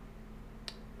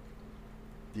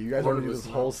 Do you guys Orn want to do was this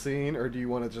not- whole scene, or do you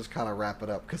want to just kind of wrap it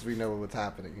up? Because we know what's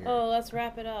happening here. Oh, let's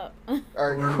wrap it up.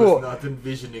 Alright, Orn cool. was not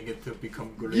envisioning it to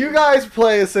become green. You guys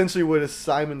play essentially what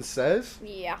Simon says.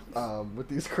 Yeah. With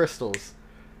these crystals,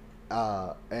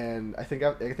 and I think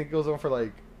it goes on for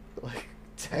like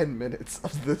 10 minutes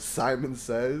of this Simon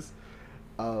Says.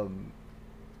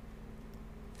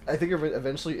 I think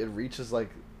eventually it reaches like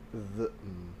the.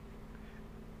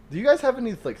 Do you guys have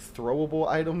any like throwable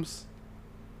items?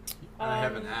 I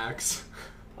have an axe.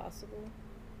 Possible.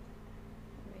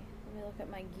 Let me look at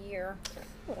my gear.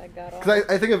 What I got on. Because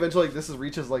I think eventually this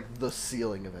reaches like the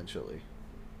ceiling eventually.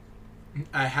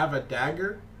 I have a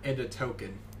dagger and a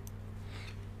token.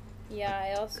 Yeah,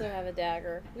 I also have a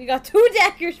dagger. We got 2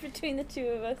 daggers between the 2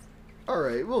 of us. All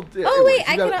right, well. Yeah, Oh anyways,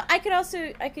 wait, you I could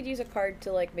also use a card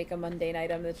to like make a mundane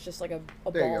item that's just like a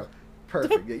There ball. you go.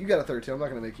 Perfect. Yeah, you got a 13. I'm not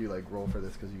gonna make you like roll for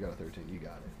this because you got a 13. You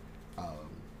got it.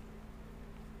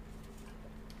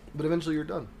 But eventually you're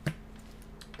done.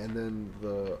 And then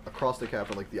across the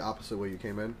cavern, like the opposite way you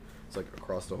came in, it's like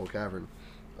across the whole cavern.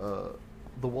 The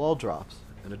wall drops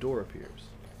and a door appears,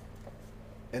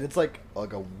 and it's like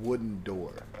a wooden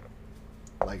door,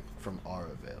 like from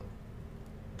Aravale.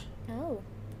 Oh.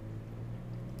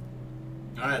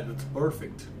 Alright, that's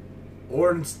perfect.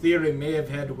 Orn's theory may have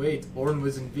had weight. Orn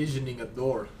was envisioning a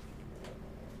door.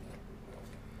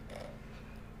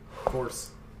 Of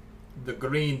course, the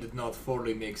green did not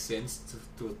fully make sense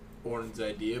to Orn's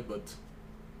idea, but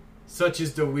such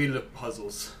is the wheel of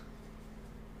puzzles.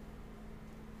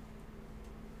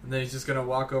 And then he's just gonna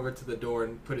walk over to the door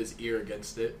and put his ear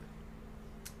against it.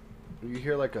 You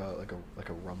hear like a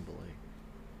rumbling.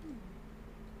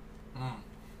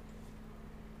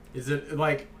 Is it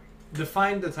like,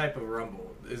 define the type of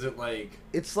rumble? Is it like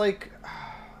It's like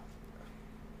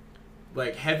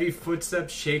heavy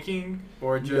footsteps shaking,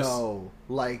 or just no,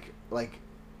 like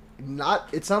not.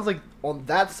 It sounds like on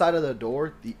that side of the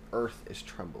door, the earth is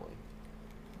trembling.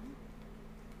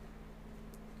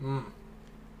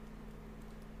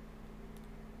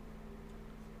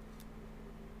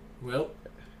 Well,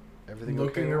 Everything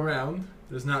looking okay? around,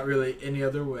 there's not really any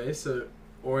other way, so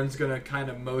Orn's gonna kind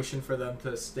of motion for them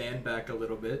to stand back a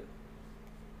little bit.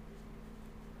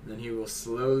 Then he will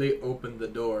slowly open the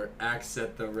door, axe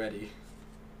at the ready.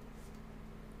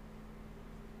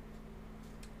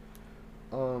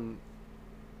 Orn,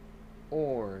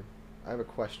 I have a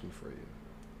question for you.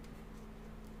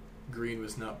 Green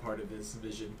was not part of his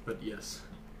vision, but yes.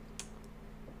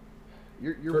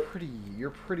 You're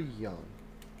pretty young.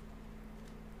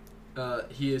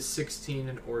 He is 16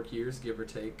 in orc years, give or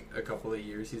take a couple of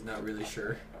years. He's not really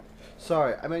sure.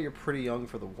 Sorry, I meant you're pretty young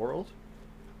for the world.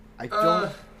 I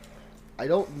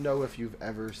don't know if you've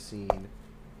ever seen.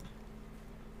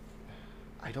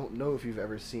 I don't know if you've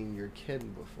ever seen your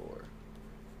kin before.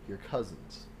 Your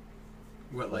cousins.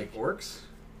 What, like orcs?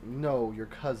 No, your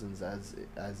cousins, as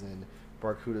in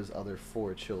Barkuda's other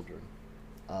 4 children.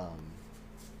 But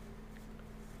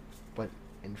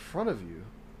in front of you,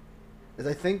 is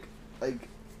I think like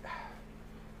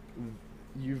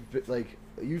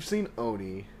you've seen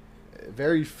Oni,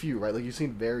 very few, right? Like you've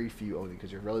seen very few Oni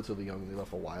because you're relatively young. They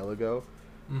left a while ago.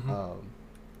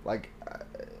 Mm-hmm.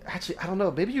 Actually, I don't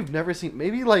know. Maybe you've never seen.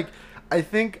 Maybe like I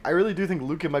really do think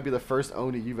Lucan might be the first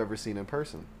Oni you've ever seen in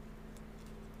person.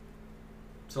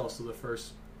 It's also the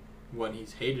first one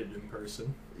he's hated in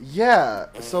person. Yeah.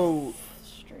 So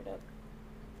Straight up.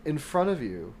 in front of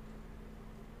you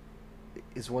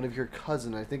is one of your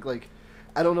cousin. I think like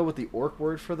I don't know what the orc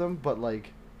word for them, but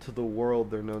like to the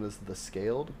world they're known as the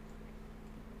Scaled.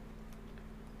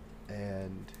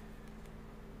 And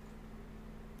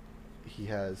he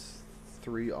has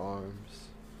 3 arms,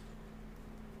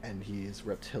 and he's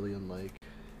reptilian-like,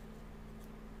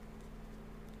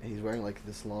 and he's wearing like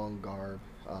this long garb,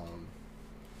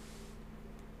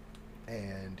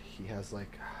 and he has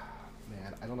like,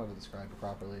 man, I don't know how to describe it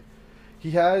properly.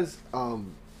 He has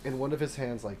in one of his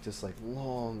hands like just like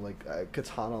long like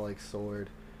katana-like sword,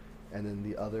 and then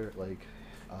the other like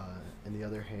in the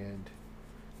other hand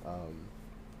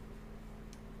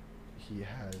he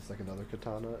has like another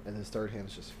katana, and his third hand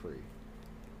is just free.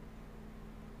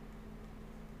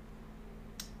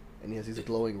 And he has these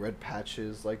glowing red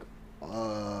patches like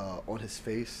on his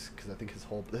face, because I think his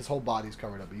whole body's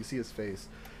covered up, but you see his face.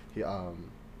 He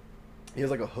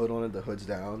has like a hood on it. The hood's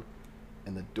down,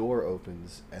 and the door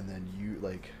opens, and then you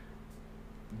like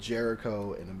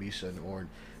Jericho and Amisha and Orn,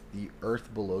 the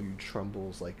earth below you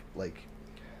trembles like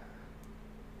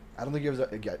I don't think you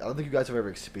guys have ever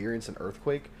experienced an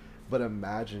earthquake, but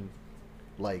imagine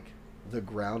like the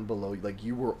ground below, like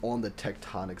you were on the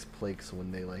tectonics plates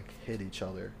when they like hit each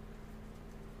other.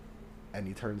 And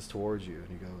he turns towards you and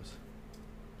he goes,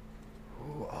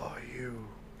 "Who are you?"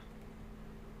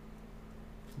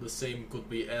 The same could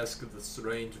be asked of the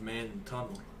strange man in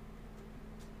tunnel.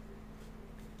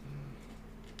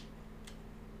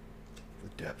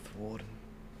 The Depth Warden.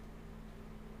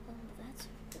 Oh, that's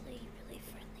a really, really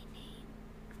friendly name.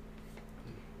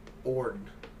 Orn.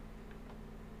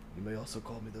 You may also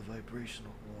call me the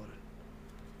Vibrational Warden.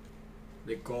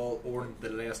 They call Orn the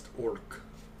last orc.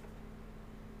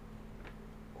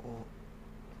 Oh.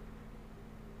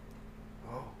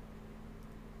 Oh.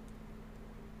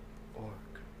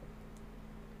 Orc.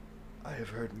 I have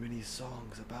heard many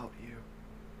songs about you.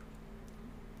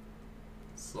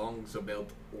 Songs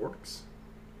about orcs?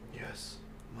 Yes,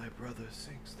 my brother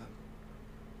sings them.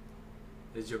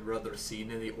 Has your brother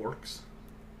seen any orcs?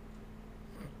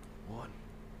 One.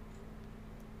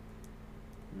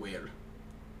 Where?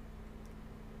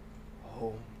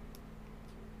 Home.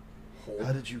 Home?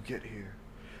 How did you get here?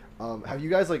 Have you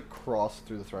guys like crossed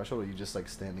through the threshold, or are you just like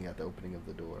standing at the opening of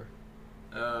the door?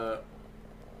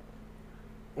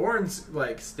 Orn's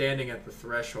like standing at the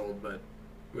threshold, but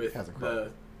with Hasn't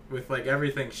crossed. with like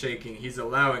everything shaking, he's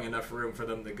allowing enough room for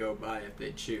them to go by if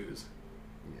they choose.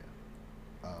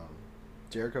 Yeah.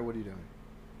 Jericho, what are you doing?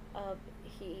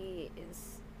 He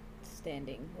is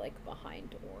standing like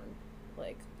behind Orn,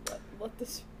 like let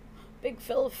this big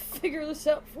fella figure this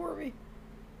out for me.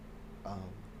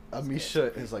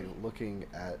 Amisha is like looking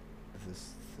at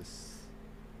this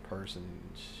person.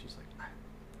 And she's like,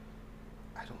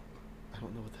 I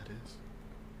don't know what that is.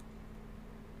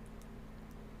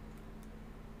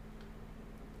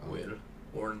 Well,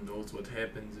 Orn knows what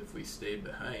happens if we stay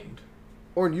behind.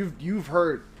 Orn, you've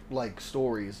heard like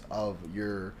stories of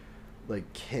your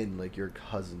like kin, like your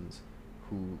cousins,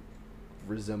 who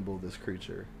resemble this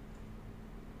creature.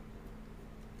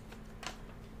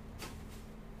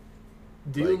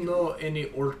 Do you Like- know any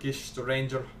orcish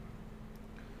stranger?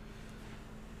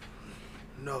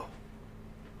 No.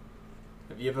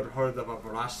 Have you ever heard of a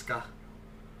Vraska?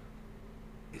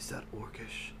 Is that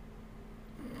orcish?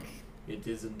 It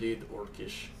is indeed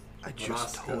orcish. I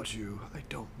just Vraska. told you I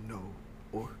don't know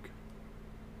orc.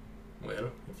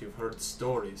 Well, if you've heard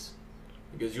stories,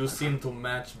 because you seem to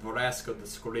match Vraska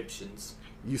descriptions.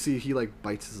 You see, he like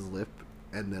bites his lip,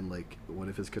 and then like one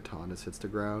of his katanas hits the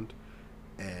ground,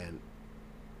 and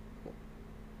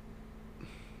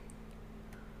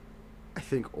I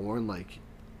think Orn, like,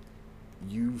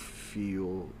 you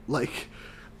feel like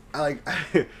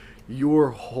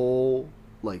your whole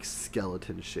like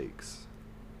skeleton shakes.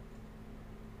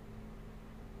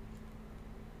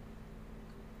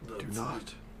 Do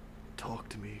not talk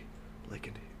to me like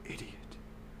an idiot.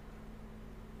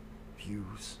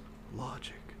 Use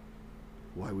logic.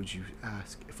 Why would you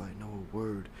ask if I know a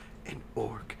word in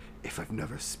orc if I've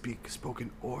never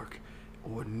spoken orc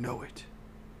or know it?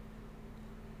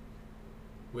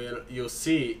 Well, you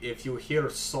see, if you hear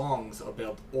songs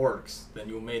about orcs, then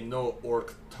you may know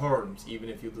orc terms, even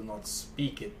if you do not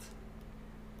speak it.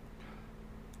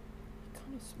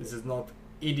 This is not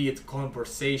idiot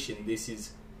conversation, this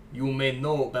is, you may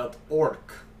know about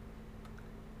orc.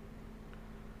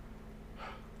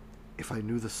 If I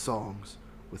knew the songs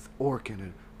with orc in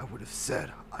it, I would have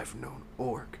said I've known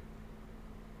orc.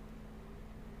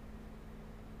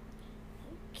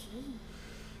 Okay.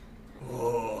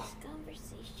 Oh,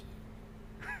 Conversation.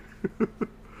 Not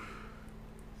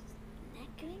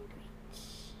going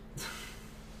great.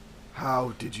 How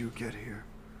did you get here?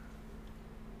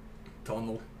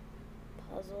 tunnel,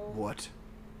 Puzzle. What?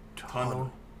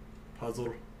 tunnel,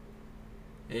 puzzle,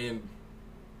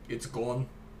 it's gone.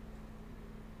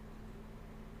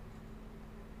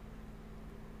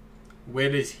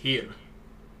 Where is here?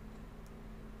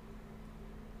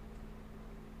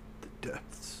 The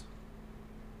depths.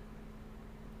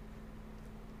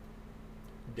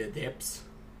 The depths?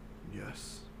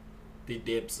 Yes. The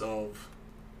depths of...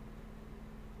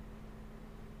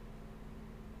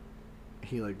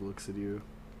 He like looks at you.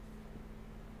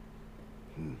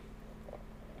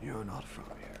 You're not from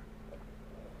here.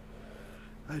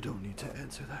 I don't need to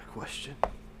answer that question.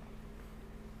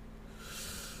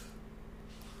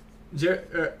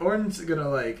 Orn's gonna,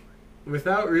 like,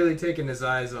 without really taking his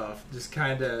eyes off, just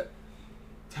kind of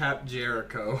tap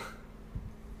Jericho.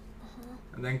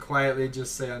 And then quietly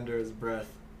just say under his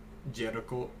breath,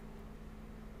 Jericho.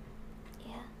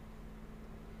 Yeah.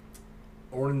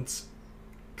 Orn's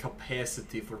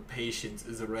capacity for patience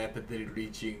is rapidly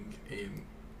reaching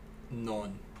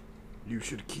none. You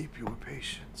should keep your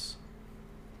patience.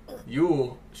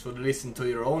 You should listen to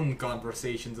your own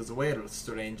conversations as well,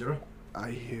 stranger.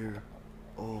 I hear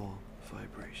all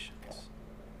vibrations.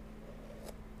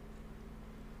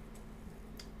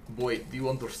 Boy, do you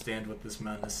understand what this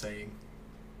man is saying?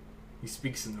 He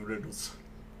speaks in riddles.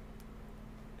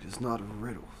 It is not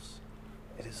riddles.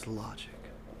 It is logic.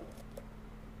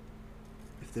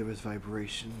 If there is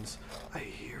vibrations, I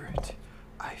hear it.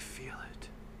 I feel it.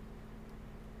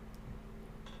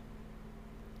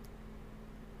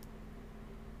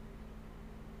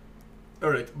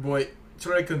 Alright, boy,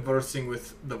 try conversing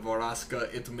with the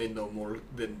Varaska. It may know more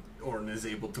than Orn is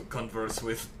able to converse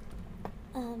with.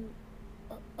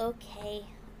 Okay.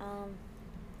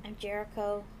 I'm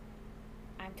Jericho.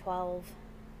 I'm 12.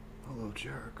 Hello,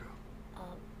 Jericho.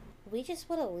 We just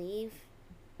want to leave.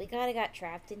 We kinda got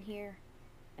trapped in here.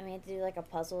 And we had to do like a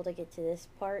puzzle to get to this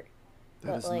part.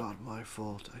 That is like, not my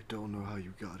fault. I don't know how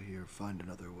you got here. Find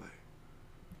another way.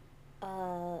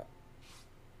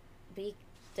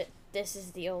 This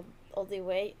is the only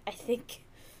way, I think.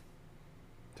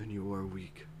 Then you are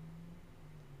weak.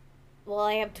 Well,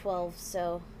 I am 12,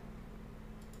 so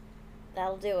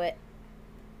that'll do it.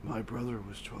 My brother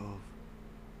was 12.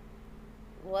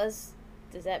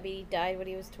 Does that mean he died when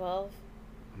he was 12?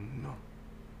 No.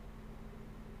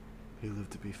 He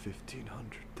lived to be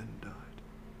 1500, then died.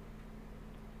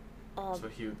 So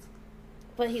he would...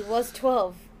 But he was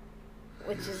 12,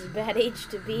 which is a bad age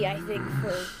to be, I think,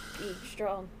 for being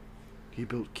strong. He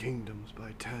built kingdoms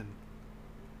by 10.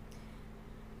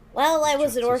 Well, I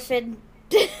was an Justice. orphan.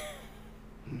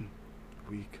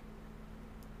 Weak.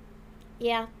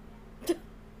 Yeah.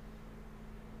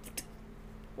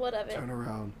 What of it? Turn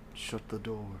around, shut the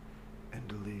door,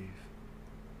 and leave.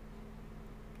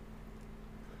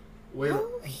 Well,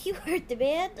 Oh, you heard the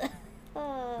man.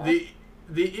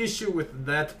 the issue with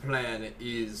that plan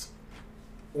is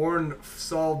Orn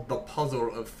solved the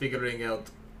puzzle of figuring out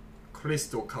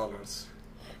crystal colors,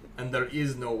 and there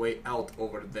is no way out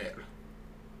over there.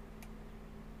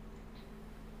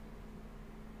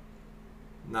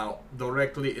 Now,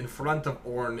 directly in front of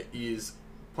Orn is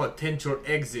potential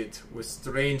exit with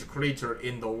strange creature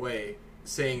in the way,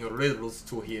 saying riddles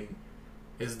to him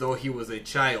as though he was a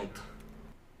child.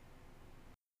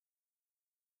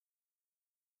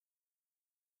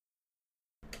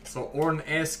 So Orn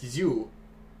asks you,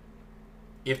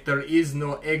 if there is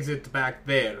no exit back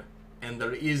there, and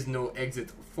there is no exit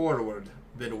forward,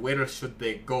 then where should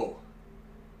they go?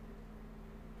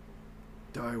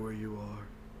 Die where you are.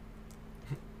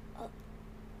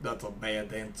 That's a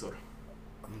bad answer.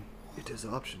 It is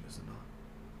an option, is it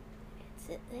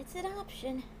not? It's an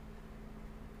option.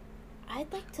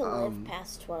 I'd like to live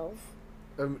past 12.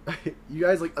 You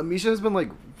guys, like, Amisha has been, like,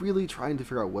 really trying to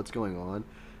figure out what's going on.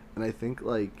 And I think,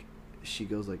 like, she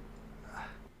goes, like...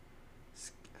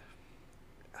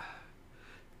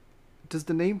 Does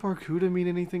the name Barkuda mean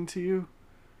anything to you?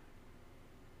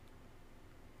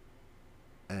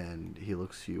 And he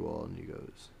looks to you all and he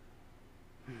goes...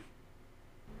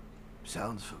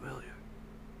 Sounds familiar.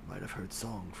 Might have heard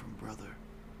song from brother.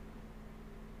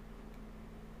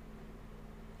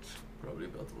 Probably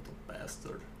about a little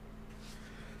bastard.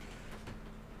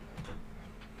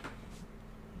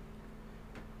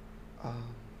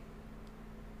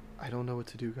 I don't know what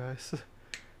to do, guys.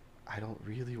 I don't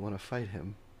really want to fight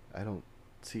him. I don't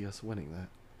see us winning that.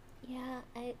 Yeah,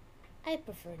 I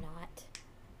prefer not.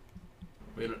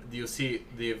 Well, do you see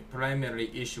the primary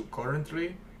issue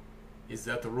currently is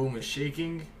that the room is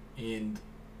shaking and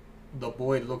the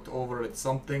boy looked over at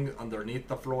something underneath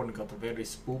the floor and got very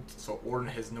spooked, so Orn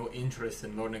has no interest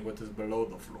in learning what is below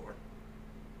the floor.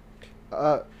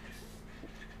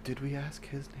 Did we ask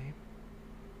his name?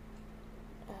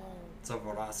 It's a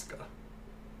Varaska.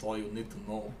 That's all you need to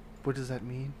know. What does that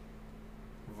mean?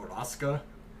 Varaska?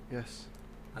 Yes.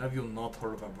 Have you not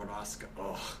heard of a Varaska?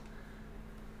 Ugh.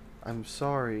 I'm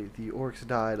sorry, the orcs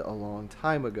died a long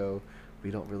time ago.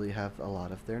 We don't really have a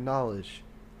lot of their knowledge.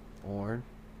 Orn.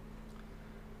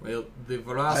 Well, the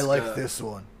Vraska... I like this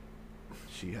one.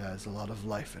 She has a lot of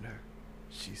life in her.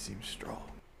 She seems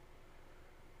strong.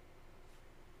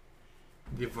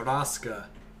 The Vraska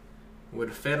were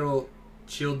feral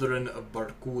children of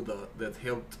Barkuda that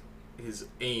helped his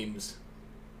aims.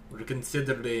 Were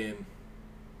considered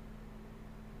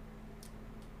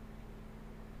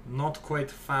not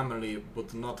quite family,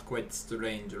 but not quite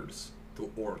strangers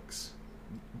to orcs.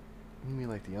 You mean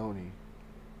like the Oni?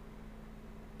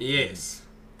 Yes,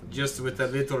 just with a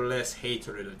little less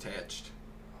hatred attached.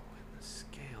 Oh, and the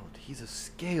scaled. He's a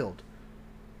scaled.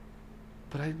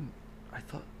 But I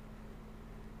thought...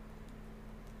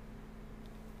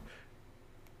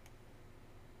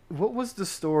 What was the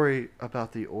story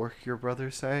about the orc your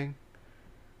brother's saying?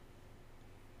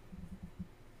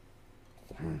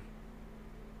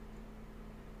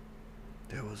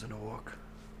 There was an orc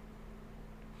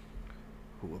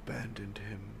who abandoned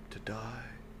him to die.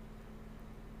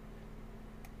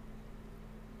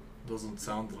 Doesn't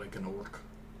sound like an orc.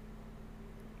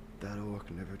 That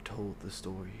orc never told the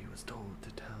story he was told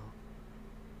to tell.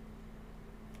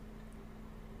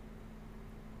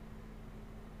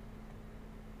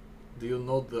 Do you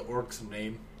know the orc's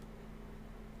name?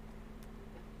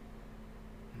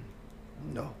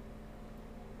 No.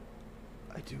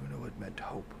 I do know it meant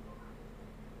hope.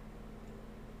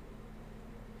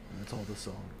 And that's all the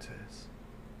song says.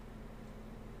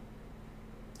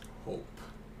 Hope.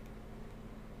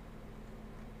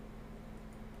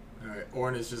 Alright,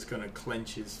 Orn is just gonna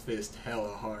clench his fist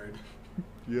hella hard.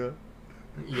 Yeah.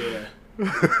 Yeah.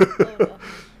 Oh, no.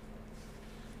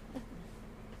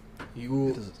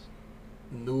 You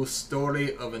knew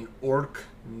story of an orc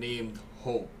named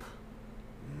Hope.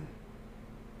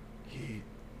 He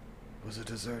was a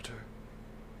deserter.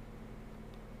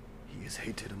 He is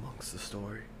hated amongst the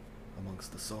story,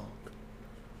 amongst the song.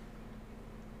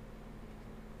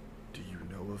 Do you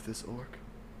know of this orc?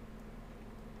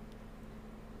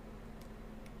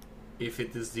 If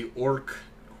it is the orc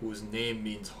whose name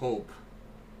means hope,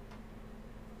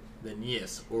 then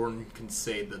yes, Orn can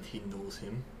say that he knows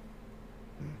him.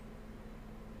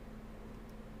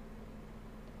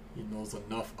 He knows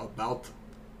enough about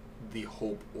the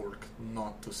Hope Orc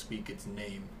not to speak its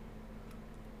name.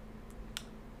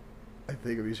 I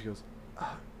think Amisha goes,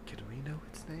 can we know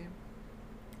its name?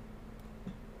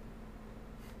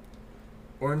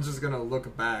 Orn's just gonna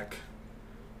look back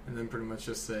and then pretty much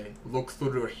just say, look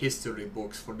through your history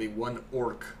books for the one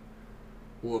orc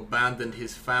who abandoned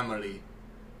his family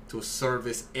to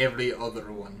service every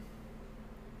other one.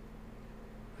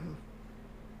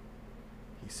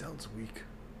 He sounds weak.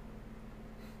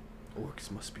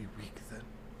 Orcs must be weak then.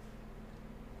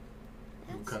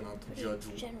 You That's cannot a pretty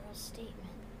judge. general statement.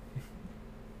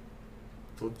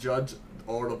 To judge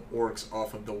all of orcs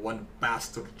off of the one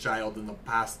bastard child in the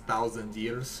past 1,000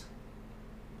 years,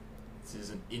 this is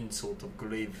an insult of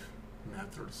grave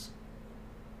matters.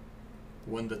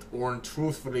 One that Orn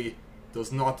truthfully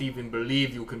does not even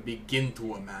believe you can begin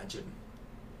to imagine.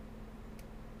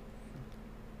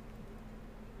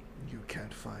 You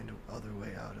can't find other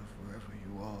way out of wherever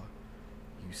you are.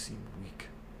 You seem weak.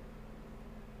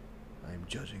 I am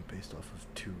judging based off of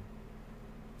 2.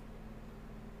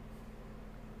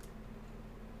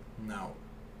 Now,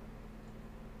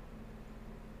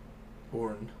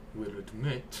 Orn will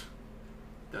admit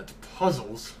that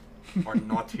puzzles are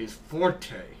not his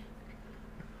forte,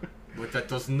 but that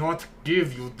does not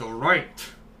give you the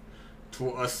right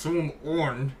to assume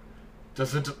Orn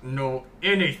doesn't know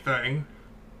anything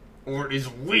or is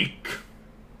weak.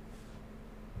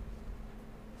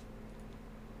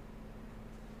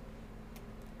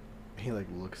 He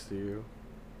looks to you,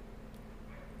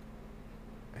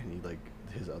 and he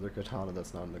his other katana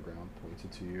that's not on the ground points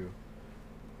it to you.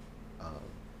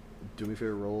 Do me a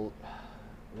favor, roll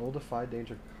Defy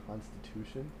Danger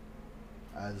Constitution,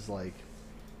 as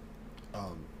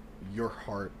your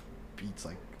heart beats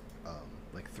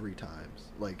 3 times.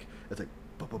 It's like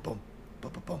bum bum bum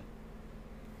bum bum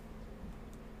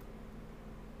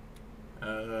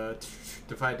bum.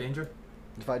 Defy danger?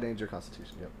 Defy Danger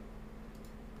Constitution. Yep.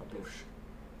 Baboosh.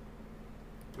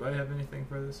 Do I have anything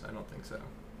for this? I don't think so.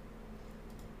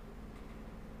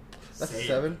 That's a Save.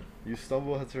 7. You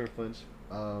stumble, hits her flinch.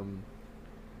 Not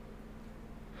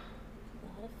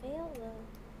a fail,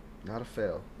 though. Not a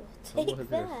fail. We'll Stumble, take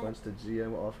hits her that. flinch. The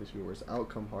GM offers you worst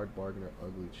outcome, hard bargain, or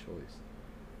ugly choice.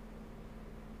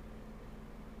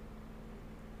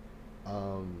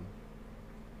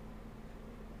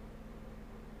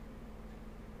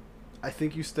 I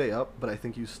think you stay up, but I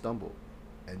think you stumble.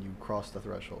 and you cross the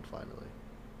threshold finally.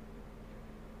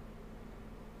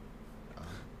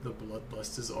 The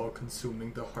bloodlust is all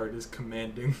consuming, the heart is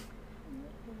commanding.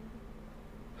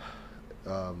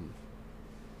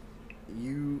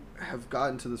 You have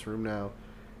gotten to this room now,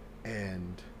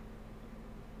 and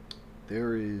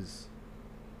there is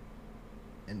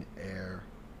an air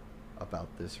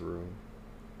about this room.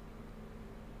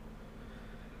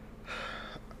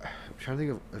 I'm trying to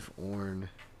think of if Orn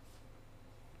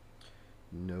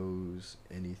knows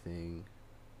anything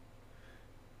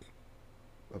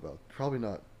about. Probably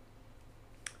not.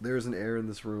 There's an air in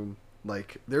this room.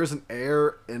 Like, there's an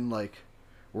air in, like,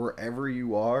 wherever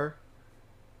you are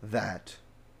that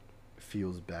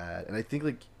feels bad. And I think,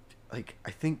 I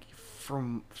think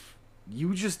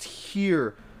you just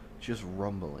hear just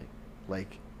rumbling.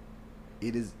 Like,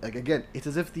 it is, like, again, it's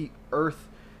as if the earth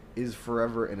is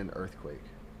forever in an earthquake.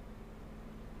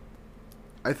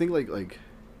 I think, like,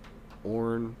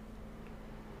 Orn...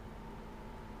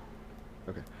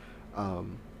 Okay.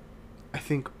 I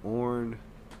think Orn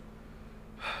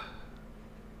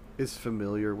is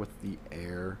familiar with the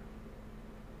air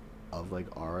of, like,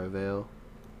 Aravale.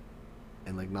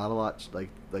 And, like, not a lot, like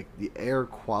the air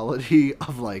quality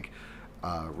of, like,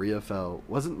 Riafel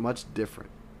wasn't much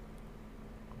different.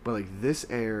 But, like, this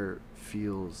air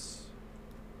feels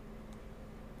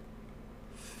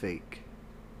fake.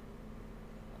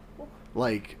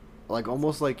 Like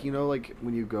almost like, you know, like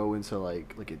when you go into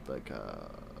like what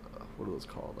are those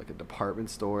called? Like a department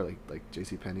store, like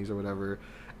JCPenney's or whatever,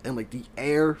 and like the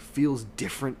air feels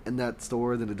different in that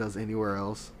store than it does anywhere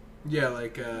else. Yeah,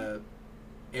 like air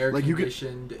like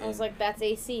conditioned. I was like, that's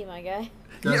AC, my guy.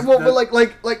 Yeah, well,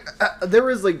 but there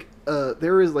is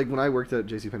when I worked at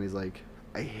JCPenney's, like,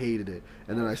 I hated it,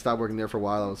 and then I stopped working there for a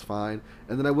while. I was fine,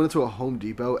 and then I went into a Home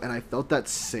Depot, and I felt that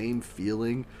same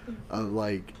feeling of,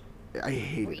 like, I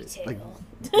hated Retail. it. Like,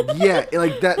 yeah,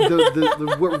 like that.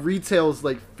 The what retail's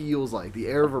like feels like, the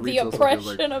air of a The retail store feels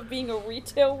oppression like. of being a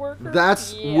retail worker.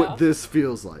 That's Yeah. what this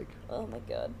feels like. Oh my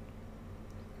god.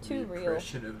 Too the real.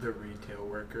 impression of the retail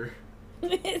worker.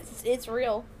 it's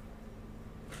real.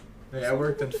 Hey, I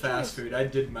worked in fast food. I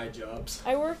did my jobs.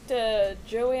 I worked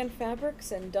Joann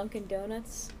Fabrics and Dunkin'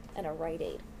 Donuts and a Rite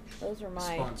Aid. Those were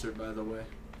my Sponsored, by the way.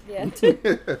 yeah.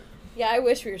 Yeah, I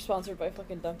wish we were sponsored by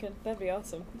fucking Dunkin'. That'd be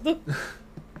awesome. This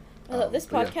But yeah.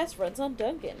 podcast runs on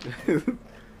Dunkin'.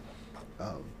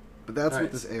 But that's Alright.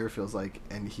 what this air feels like,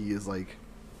 and he is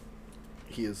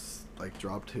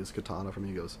dropped his katana from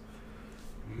me. He goes,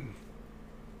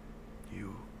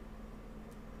 you.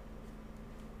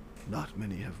 Not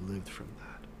many have lived from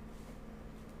that.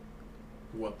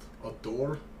 What, a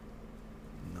door?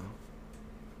 No.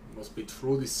 Must be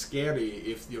truly scary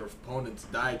if your opponents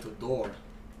died to door.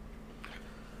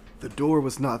 The door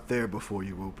was not there before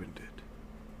you opened it.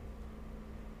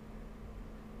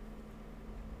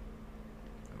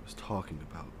 I was talking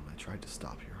about when I tried to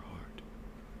stop your heart.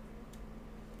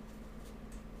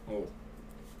 Oh.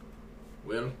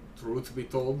 Well, truth be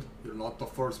told, you're not the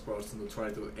first person to try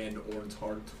to end Orn's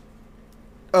heart.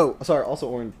 Oh, sorry. Also,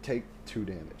 Orn, take 2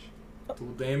 damage.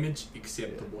 2 damage,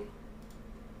 acceptable.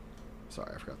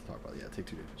 Sorry, I forgot to talk about it. Yeah, take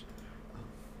 2 damage.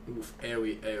 Oof,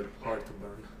 airy air, hard to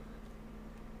burn.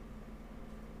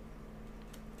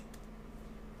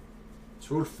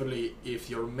 Truthfully, if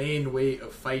your main way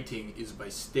of fighting is by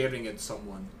staring at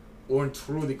someone, Orn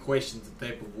truly questions the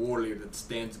type of warrior that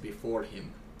stands before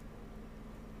him.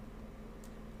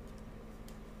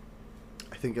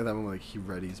 I think at that moment, like, he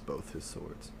readies both his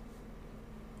swords.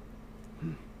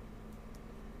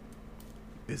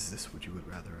 Is this what you would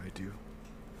rather I do?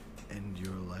 End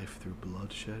your life through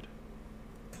bloodshed?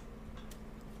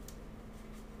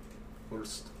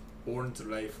 First, Orn's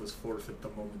life was forfeit the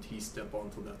moment he stepped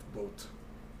onto that boat.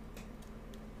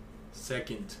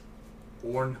 Second,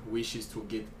 Orn wishes to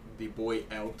get the boy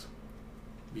out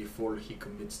before he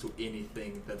commits to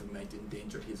anything that might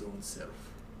endanger his own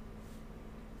self.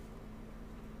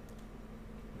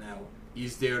 Now,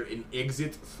 is there an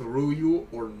exit through you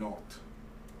or not?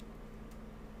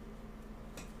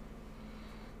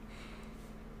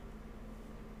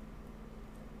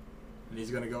 And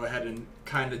he's gonna go ahead and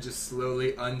kind of just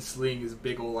slowly unsling his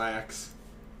big ol' axe.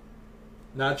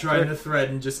 Not trying to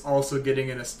threaten, just also getting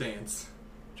in a stance.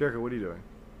 Jericho, what are you doing?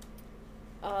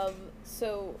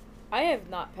 So I have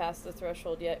not passed the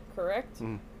threshold yet, correct?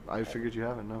 I figured you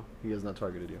haven't, no. He has not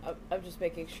targeted you. I'm just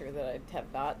making sure that I have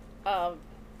not.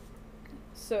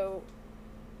 So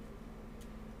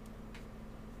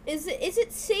is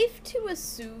it safe to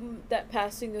assume that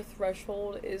passing the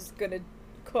threshold is gonna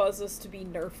cause us to be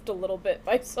nerfed a little bit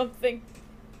by something?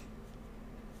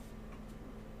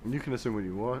 You can assume what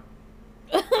you want.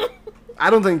 I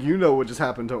don't think you know what just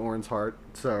happened to Orin's heart.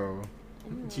 So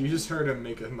You just heard him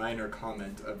make a minor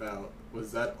comment about,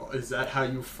 is that how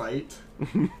you fight?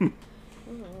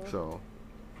 so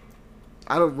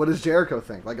I don't. What does Jericho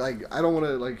think? Like I don't want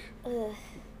to like. Ugh.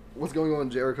 What's going on in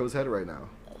Jericho's head right now?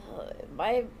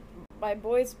 My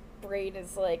boy's brain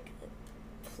is like,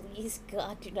 please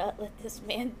God, do not let this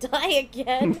man die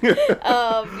again,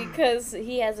 because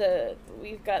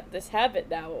we've got this habit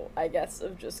now, I guess,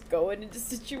 of just going into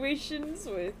situations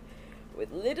with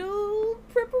little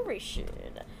preparation.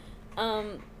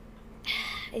 I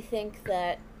think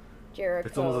that Jericho.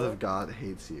 It's almost as if God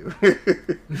hates you.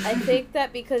 I think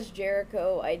that because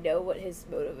Jericho, I know what his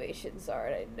motivations are,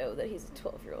 and I know that he's a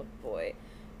 12-year-old boy.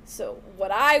 So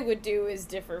what I would do is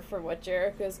differ from what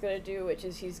Jericho's gonna do, which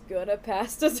is he's gonna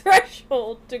pass the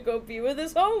threshold to go be with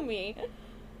his homie.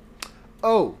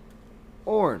 Oh,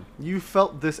 Orn, you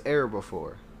felt this air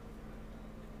before.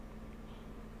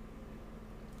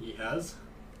 He has?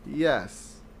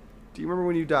 Yes. Do you remember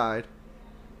when you died?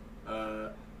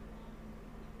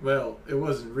 Well, it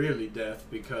wasn't really death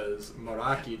because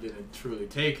Maraki didn't truly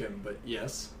take him, but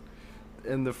yes.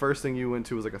 And the first thing you went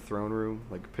to was like a throne room,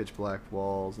 like pitch black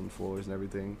walls and floors and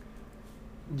everything.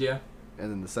 Yeah.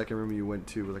 And then the second room you went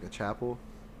to was like a chapel.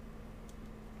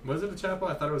 Was it a chapel?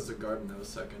 I thought it was the garden that was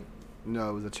second. No,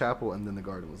 it was a chapel and then the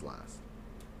garden was last.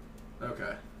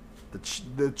 Okay.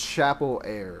 The chapel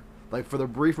air. Like for the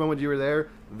brief moment you were there,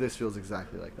 this feels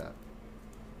exactly like that.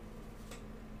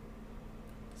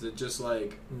 Is it just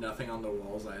like nothing on the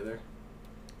walls either?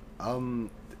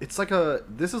 It's like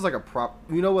this is like a prop.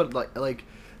 You know what? Like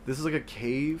this is like a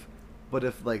cave, but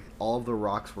if like all of the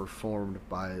rocks were formed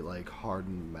by like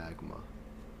hardened magma.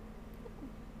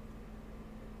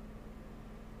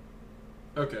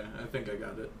 Okay, I think I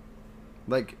got it.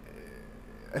 Like,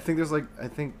 I think there's like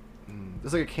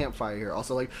there's like a campfire here.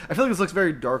 Also, like I feel like this looks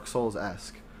very Dark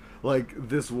Souls-esque. Like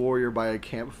this warrior by a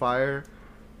campfire,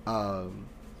 and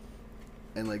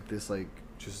like this like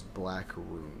just black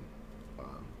room.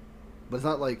 But it's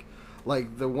not like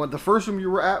the first room you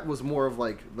were at was more of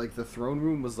like the throne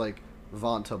room was like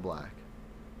Vanta black.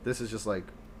 This is just like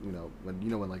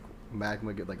when like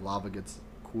magma like lava gets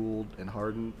cooled and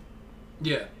hardened.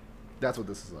 Yeah. That's what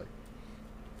this is like.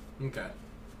 Okay.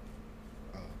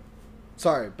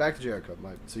 Sorry, back to Jericho.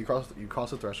 So you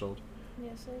crossed the threshold.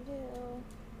 Yes, I do.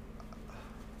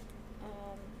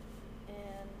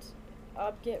 And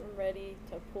I'm getting ready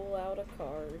to pull out a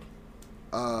card.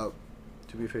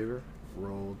 Do me a favor.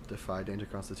 Roll Defy Danger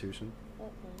Constitution.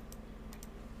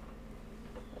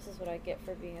 This is what I get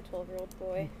for being a 12-year-old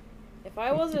boy. If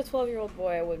I wasn't a 12-year-old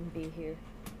boy, I wouldn't be here.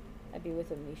 I'd be with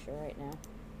Amisha right now.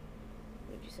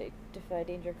 What did you say? Defy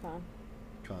Danger Con?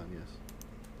 Con, yes.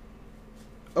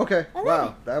 Okay, 11.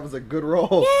 wow, that was a good roll.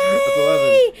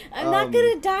 Yay! That's 11. I'm not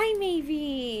gonna die,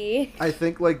 maybe. I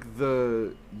think like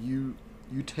you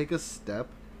take a step,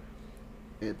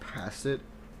 it past it,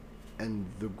 and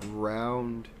the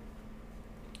ground,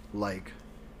 like,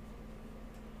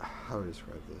 how do I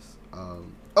describe this?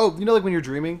 Like when you're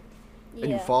dreaming,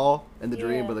 and you fall in the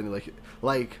dream, but then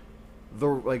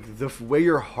the way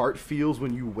your heart feels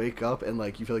when you wake up and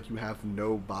like you feel like you have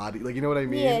no body, like you know what I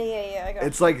mean? Yeah. I got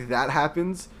It's like that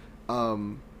happens,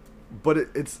 but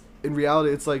it's in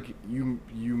reality it's like you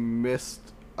missed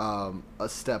a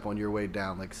step on your way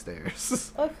down like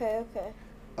stairs. Okay.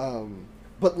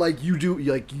 But like you do,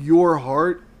 like your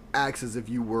heart acts as if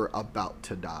you were about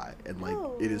to die, and like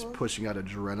it is pushing out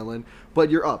adrenaline, but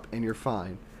you're up and you're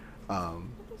fine.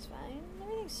 Everything's fine.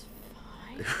 Everything's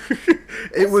fine.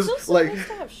 It was like,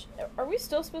 are we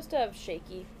still supposed to have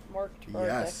shaky marked?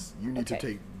 yes, you need to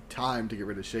take time to get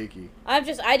rid of shaky. I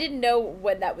didn't know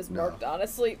when that was marked.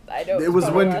 Honestly, I know it was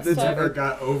when last it's time. Never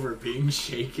got over being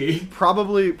shaky.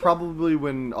 Probably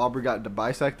when Aubrey got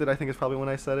bisected. I think is probably when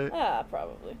I said it.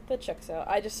 Probably. That checks out.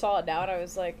 I just saw it now and I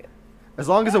was like, As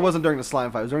long as it wasn't during the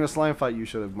slime fight. If it was during the slime fight, you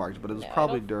should have marked, but it was Yeah, I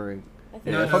probably don't- during. I think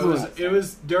No, Yeah, it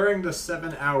was during the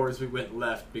 7 hours we went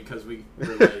left because we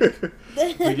were like,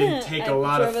 we didn't take a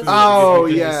lot of food. Oh, because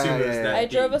we didn't yeah, assume it was yeah, that I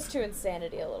drove deep. us to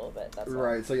insanity a little bit. That's all.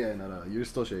 Right. So yeah, no, you're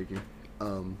still shaky.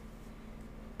 And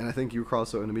I think you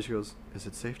cross it, and Amisha goes, "Is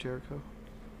it safe, Jericho?"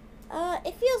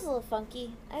 It feels a little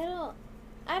funky. I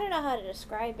don't know how to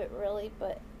describe it really,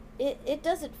 but it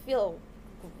doesn't feel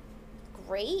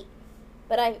great.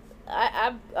 But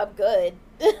I'm good.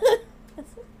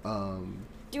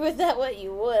 Do with that what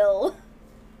you will.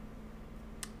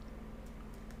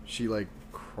 She like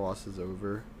crosses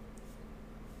over,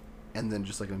 and then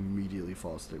just like immediately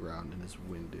falls to the ground and is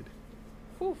winded.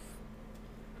 Oof.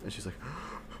 And she's like,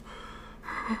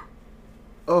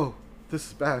 "Oh, this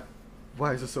is bad.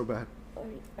 Why is this so bad?" Are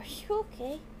you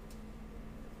okay?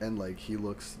 And like he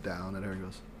looks down at her and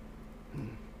goes,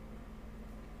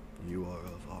 "You are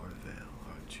of Arvale,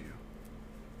 aren't you?"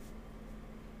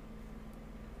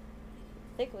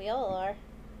 I think we all are.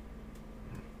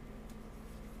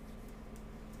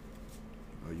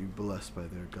 "Are you blessed by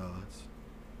their gods?"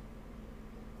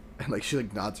 And like she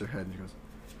like nods her head and she goes,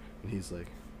 and he's like,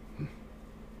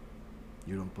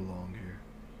 "You don't belong here.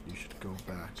 You should go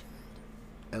back."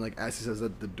 And like as he says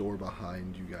that, the door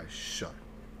behind you guys shut,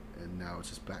 and now it's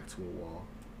just back to a wall.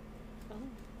 Oh.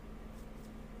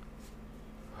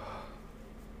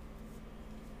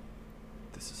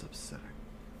 This is upsetting.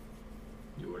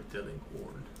 You are telling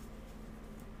Horn.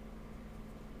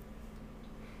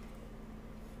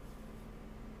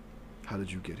 How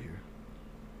did you get here?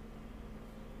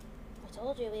 I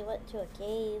told you we went to a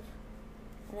cave.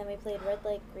 And then we played red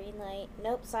light, green light.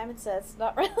 Nope, Simon says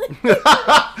not red light.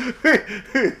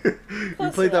 You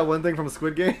played that one thing from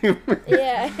Squid Game?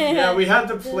 Yeah. Yeah, we had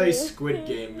to play Squid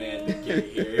Game, man, to get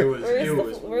here. It was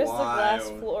Where's the wild. glass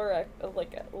floor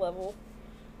level?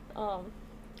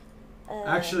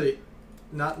 Actually,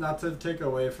 not to take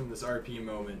away from this RP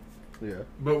moment, Yeah.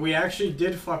 but we actually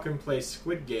did fucking play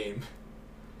Squid Game.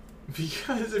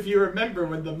 Because if you remember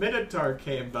when the Minotaur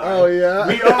came by, Oh, yeah.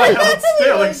 we all held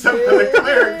still except for the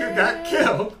cleric who got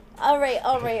killed. All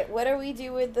right. What are we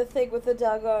doing the thing with the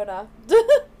Dagona?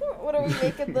 What are we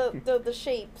making the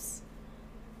shapes?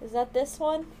 Is that this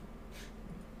one?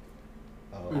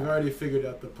 We've already figured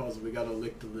out the puzzle. We gotta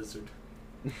lick the lizard.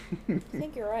 I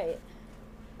think you're right.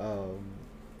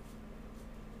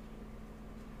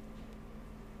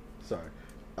 Sorry.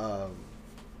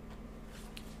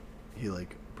 He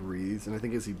like breathes, and I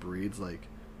think as he breathes, like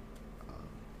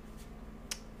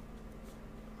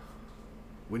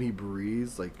when he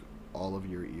breathes, like all of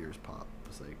your ears pop.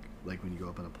 It's like when you go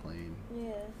up in a plane.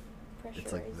 Yeah.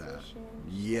 It's like that. Pressurization.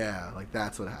 Yeah, like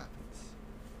that's what happens.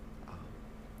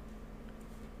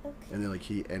 Okay. And then like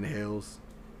he inhales,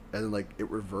 and then like it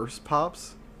reverse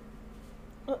pops.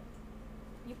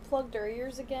 You plugged our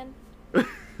ears again? Dang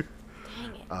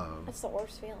it. Um, That's the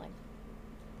worst feeling.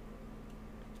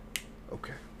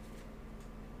 Okay.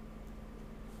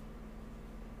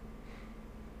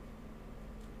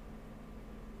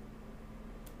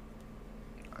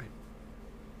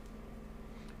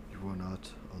 You are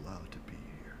not allowed to be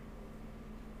here.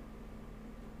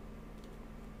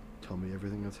 Tell me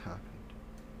everything that's happened.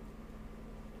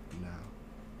 Now.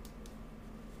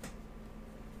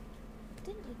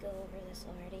 Didn't we go over this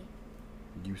already?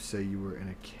 You say you were in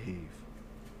a cave.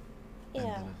 Yeah.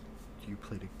 And then you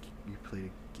played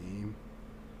a game.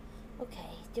 Okay.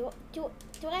 Do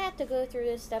I have to go through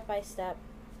this step by step?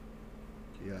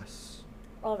 Yes.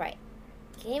 All right.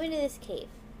 Came into this cave.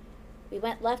 We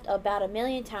went left about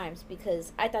 1,000,000 times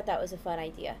because I thought that was a fun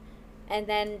idea, and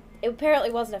then it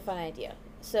apparently wasn't a fun idea.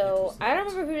 So I don't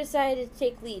remember who decided to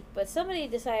take lead, but somebody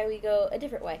decided we go a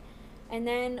different way, and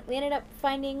then we ended up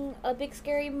finding a big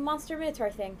scary monster minotaur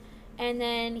thing, and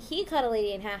then he cut a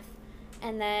lady in half,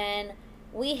 and then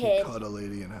we hid. He cut a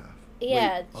lady in half.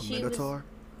 Yeah, Wait, a she minotaur?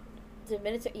 The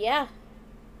minotaur. Yeah.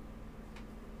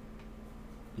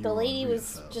 You The were on lady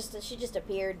was Riafel. she just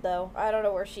appeared though. I don't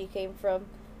know where she came from.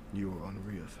 You were on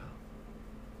Riafel.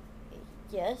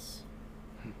 Yes.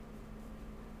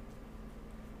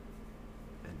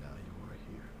 And now you are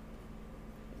here.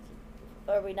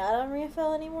 Are we not on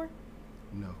Riafel anymore?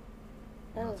 No.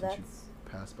 Oh, Not since you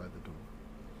that's. passed by the door.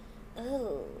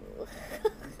 Oh.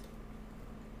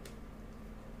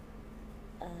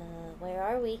 Where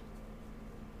are we?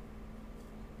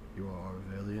 You are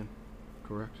Arvalian,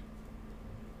 correct?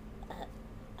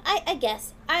 I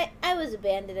guess I was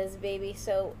abandoned as a baby,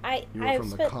 so You were from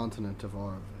the continent of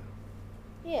Arvale.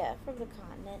 Yeah, from the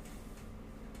continent.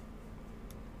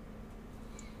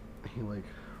 He like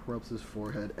rubs his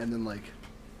forehead and then like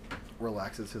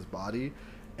relaxes his body,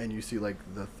 and you see like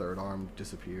the third arm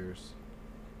disappears,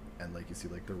 and like you see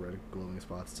like the red glowing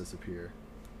spots disappear.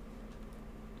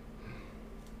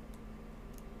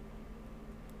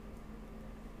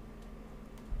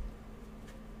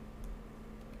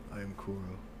 I am Kuro,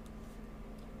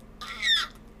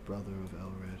 brother of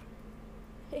Elred,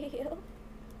 Hey yo.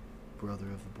 brother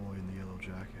of the boy in the yellow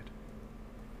jacket.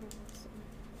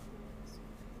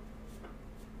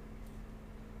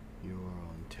 You are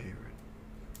on Teyrin.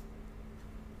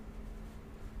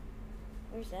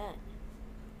 Where's that?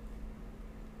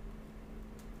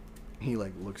 He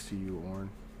like looks to you, Orn.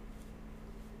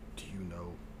 Do you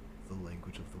know the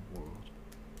language of the world,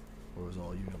 or is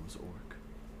all you know is Orc?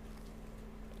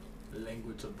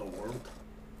 Language of the world?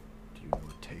 Do you know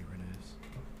what Teyrin is?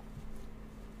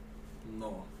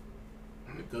 No.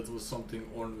 If that was something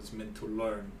Orn was meant to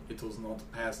learn, it was not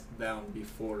passed down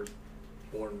before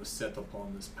Orn was set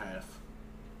upon this path.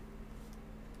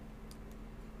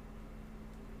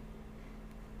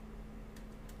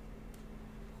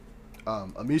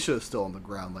 Amisha is still on the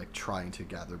ground, like, trying to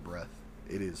gather breath.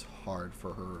 It is hard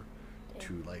for her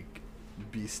to, like,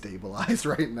 be stabilized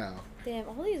right now. Damn,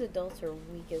 all these adults are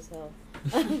weak as hell.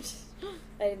 I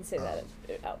didn't say that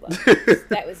out loud.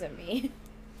 That was in me.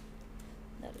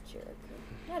 Not a Jericho.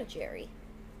 Not a Jerry.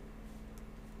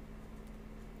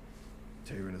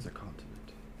 Tehran is a continent.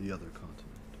 The other continent.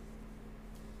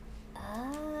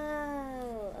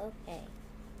 Oh, okay.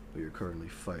 But you're currently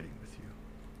fighting with you.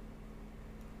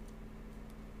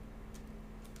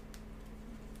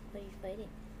 What are you fighting?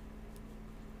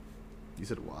 You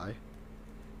said why?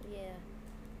 Yeah.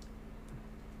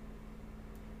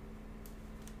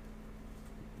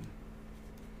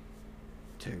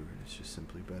 Tehran is just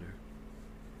simply better.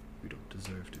 We don't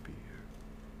deserve to be here.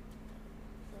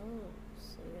 Oh,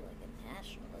 so you're like a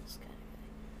nationalist kind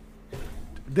of guy.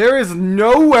 There is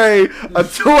no way a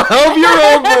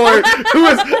 12-year-old boy who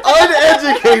is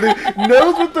uneducated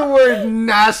knows what the word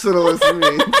nationalist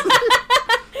means.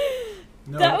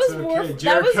 No, That it's was okay. more. That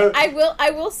Jericho, was. I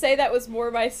will say that was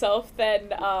more myself than.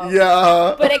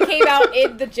 Yeah. But it came out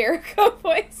in the Jericho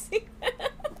voicing.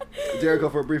 Jericho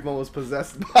for a brief moment was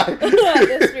possessed by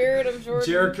The spirit of Jordan.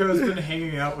 Jericho's been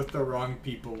hanging out with the wrong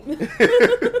people.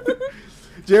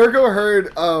 Jericho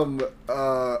heard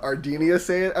Ardenia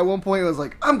say it at one point. It was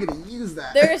like, I'm gonna use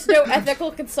that. There is no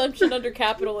ethical consumption under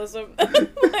capitalism. Like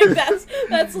that's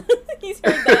he's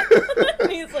heard that.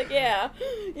 And he's like, yeah.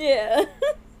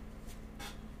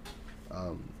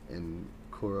 And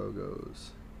Koro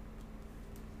goes,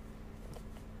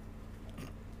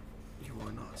 you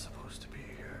are not supposed to be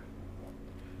here.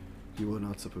 You are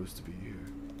not supposed to be here.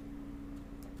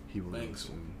 He will know Thanks.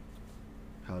 soon.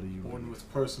 How do you Orn know? was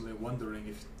personally wondering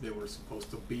if they were supposed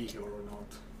to be here or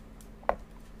not.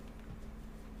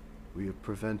 We have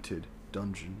prevented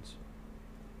dungeons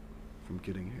from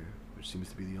getting here, which seems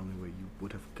to be the only way you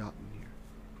would have gotten here.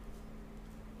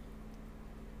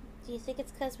 Do you think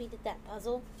it's because we did that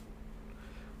puzzle?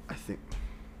 I think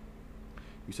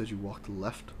you said you walked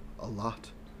left a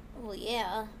lot, Well,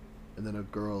 yeah. and then a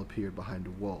girl appeared behind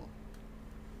a wall.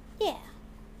 Yeah.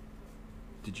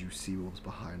 Did you see what was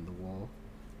behind the wall?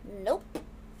 Nope.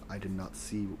 I did not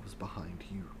see what was behind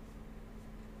you.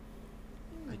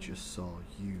 I just saw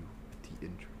you at the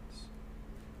entrance.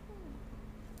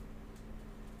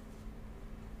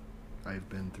 I've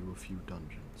been through a few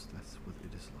dungeons. That's what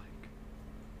it is like.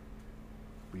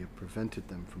 We have prevented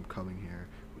them from coming here,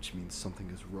 which means something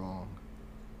is wrong.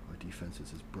 Our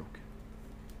defenses is broken.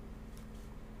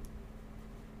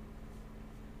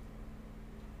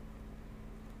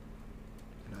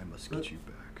 And I must get you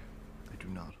back. I do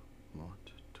not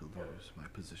want to lose my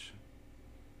position.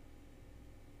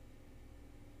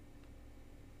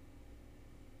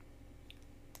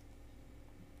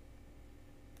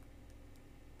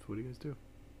 So what do you guys do?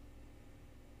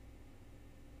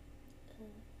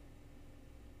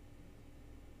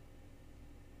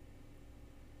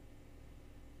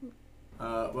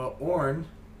 Well, Orn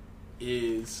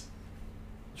is,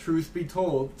 truth be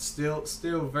told, still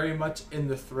very much in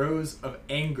the throes of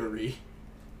angery.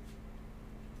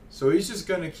 So he's just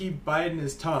gonna keep biting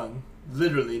his tongue,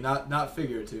 literally, not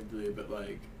figuratively, but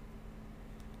like,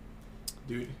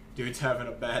 dude's having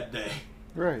a bad day.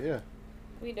 Right, yeah.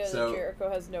 We know So- that Jericho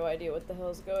has no idea what the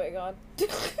hell's going on.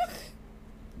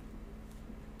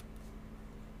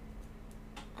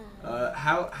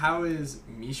 How is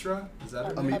Mishra? Is that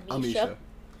her name? Amisha.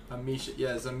 Amisha.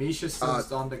 Yes, Amisha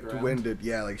still on the ground. Winded,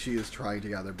 yeah, like she is trying to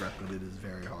gather breath, but it is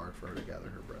very hard for her to gather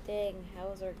her breath. Dang, how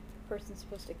is our person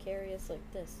supposed to carry us like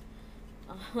this?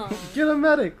 Get a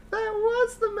medic! That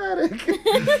was the medic!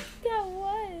 That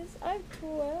was. I'm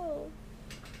 12.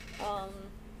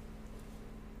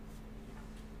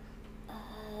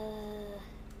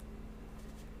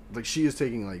 Like she is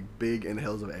taking like big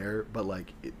inhales of air, but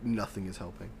like nothing is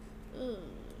helping.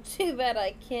 Too bad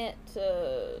I can't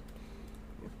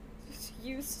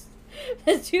use.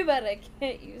 Too bad I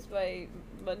can't use my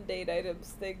mundane items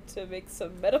thing to make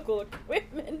some medical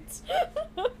equipment.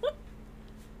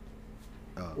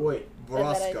 Wait, And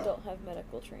that I Vraska. don't have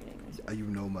medical training. You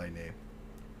know my name.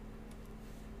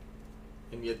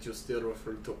 And yet you still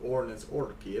refer to Orn as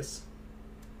Orpheus.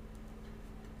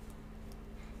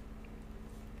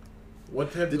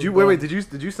 What have Did you you wait? done?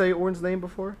 Did you say Orn's name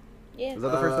before? Yeah. Was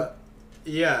that the first time?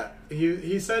 Yeah,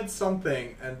 he said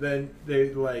something, and then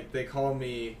they call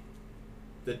me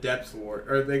the Depth Ward,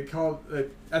 or they call.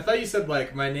 I thought you said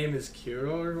like my name is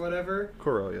Kiro or whatever.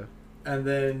 Koro, yeah. And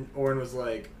then Orn was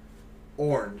like,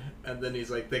 Orn. And then he's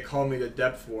like, they call me the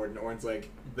Depth Warden. Orn's like,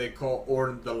 they call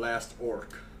Orn the last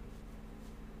orc.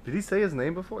 Did he say his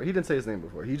name before? He didn't say his name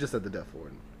before. He just said the Death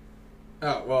Warden.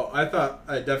 Oh, well, I thought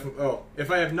I definitely... Oh, if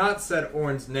I have not said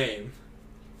Orn's name,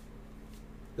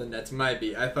 then that's might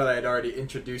be. I thought I had already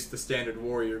introduced the standard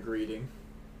warrior greeting.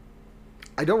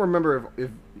 I don't remember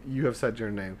if you have said your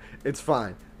name. It's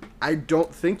fine. I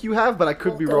don't think you have, but I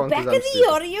could be wrong. Go back I'm in the stupid.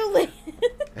 audio later.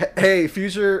 Hey,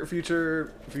 future,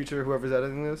 whoever's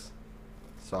editing this.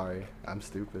 Sorry, I'm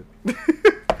stupid.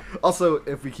 Also,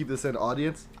 if we keep this in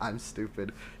audience, I'm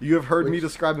stupid. You have heard me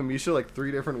describe Amisha like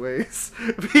 3 different ways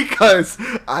because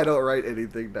I don't write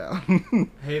anything down.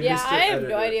 Hey, Yeah, Mr. I have Editor,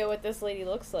 no idea what this lady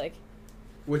looks like.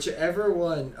 Whichever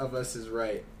one of us is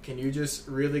right, can you just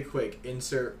really quick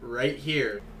insert right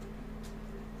here?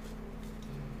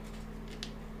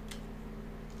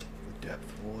 The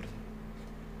Depth Warden.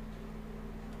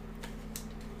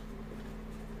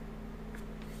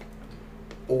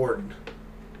 Orn.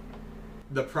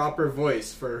 The proper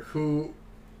voice for who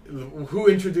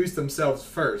introduced themselves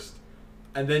first,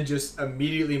 and then just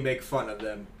immediately make fun of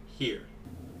them here.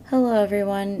 Hello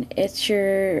everyone, it's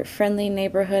your friendly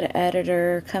neighborhood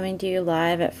editor coming to you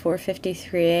live at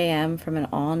 4:53 a.m. from an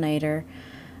all-nighter.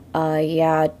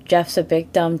 Yeah, Jeff's a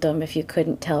big dum-dum if you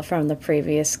couldn't tell from the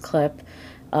previous clip.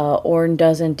 Orn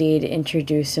does indeed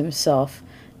introduce himself.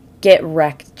 Get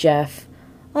wrecked, Jeff.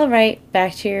 Alright,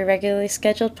 back to your regularly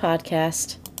scheduled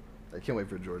podcast. I can't wait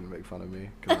for Jordan to make fun of me.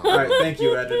 Alright, thank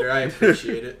you, editor. I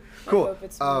appreciate it. Cool. I hope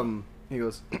it's me. He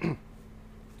goes,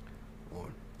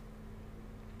 Orn,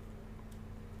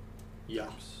 Yeah.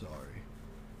 I'm sorry.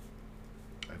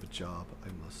 I have a job I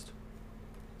must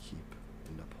keep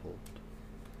and uphold.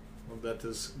 Well, that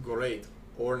is great.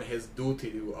 Orn has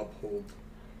duty to uphold.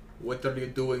 What are you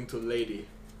doing to Lady?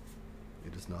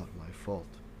 It is not my fault.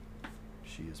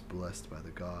 She is blessed by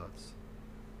the gods.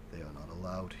 They are not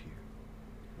allowed here.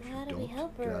 If How you do we don't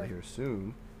help get out her? of here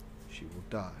soon, she will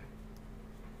die.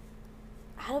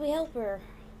 How do we help her?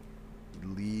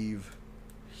 Leave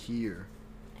here.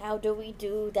 How do we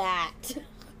do that?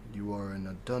 You are in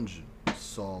a dungeon.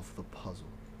 Solve the puzzle.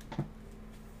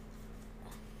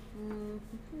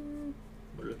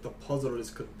 Well, if the puzzle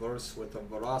is converse with a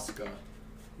Varaska,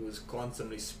 who is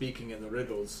constantly speaking in the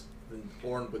riddles, then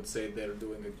Orn would say they're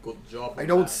doing a good job. I of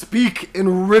don't that. speak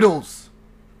in riddles.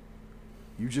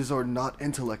 You just are not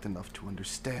intellect enough to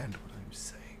understand what I'm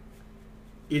saying.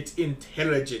 It's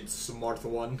intelligence, smart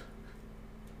one.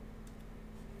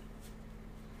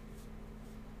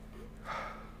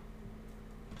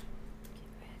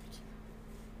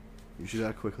 You should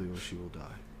act quickly or she will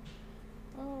die.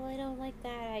 Oh, I don't like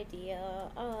that idea.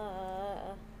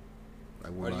 I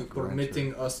will Are not you grant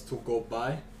permitting her. us to go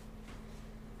by?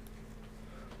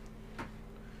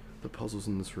 The puzzle's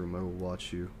in this room. I will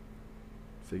watch you.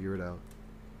 Figure it out.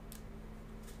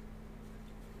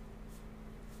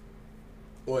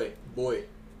 Oi, boy.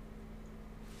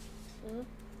 Hmm?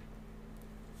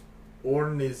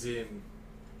 Orn is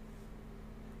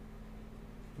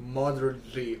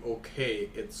moderately okay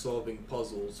at solving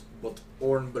puzzles, but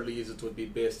Orn believes it would be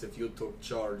best if you took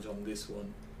charge on this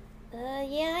one.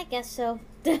 Yeah, I guess so.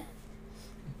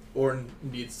 Orn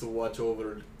needs to watch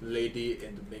over Lady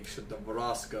and make sure the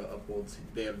Vraska upholds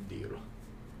their deal.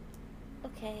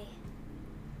 Okay.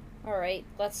 Alright,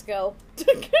 let's go.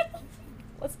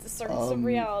 Let's discern some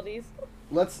realities.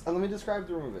 Let me describe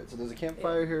the room a bit. So there's a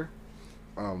campfire here.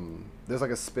 There's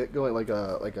like a spit going, like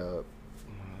a I don't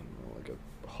know, like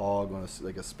a hog on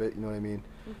like a spit. You know what I mean?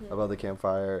 Mhm. Above the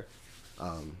campfire,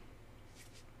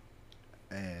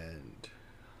 and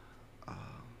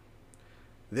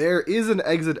there is an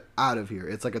exit out of here.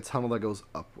 It's like a tunnel that goes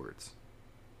upwards.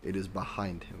 It is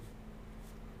behind him.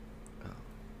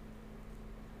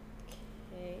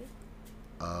 Okay.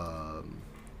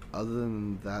 Other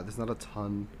than that, there's not a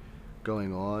ton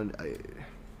going on.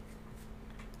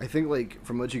 I think, like,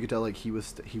 from what you could tell, like, he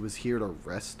was here to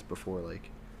rest before, like,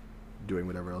 doing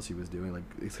whatever else he was doing. Like,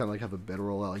 it's kind of like have a bed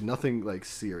roll out, like nothing like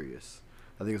serious.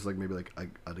 I think it's like maybe like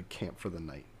at a camp for the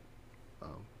night.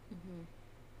 Mhm.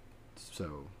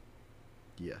 So,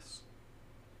 yes.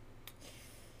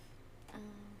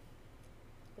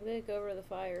 I'm gonna go over to the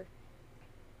fire.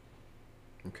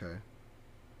 Okay.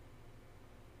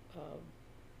 Um,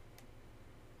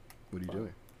 What are you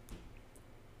doing?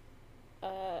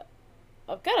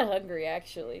 I'm kind of hungry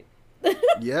actually.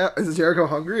 Yeah, is Jericho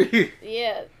hungry?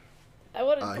 Yeah, I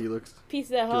want a He looks. piece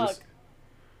of that he hog.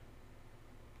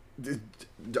 looks-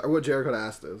 I want Jericho to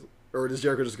ask this, or is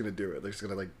Jericho just gonna do it? They're just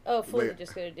gonna like. Oh, fully wait.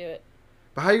 just gonna do it.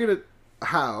 But how are you gonna?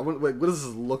 How? Wait, what does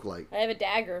this look like? I have a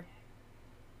dagger.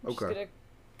 I'm Okay. just gonna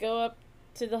go up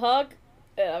to the hog,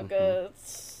 and I'm gonna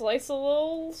slice a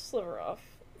little sliver off.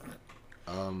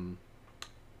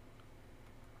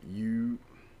 You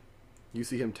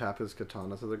see him tap his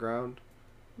katana to the ground.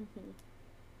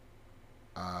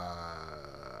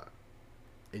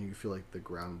 And you feel like the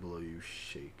ground below you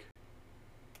shake.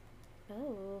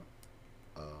 Oh.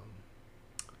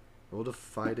 Roll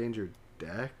Defy Danger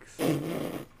Dex.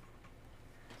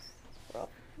 Rough.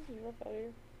 You rough out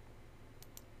here.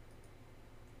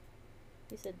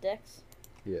 You said Dex?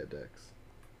 Yeah, Dex.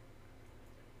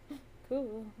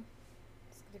 Cool.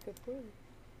 It's gonna go forward.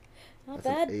 Not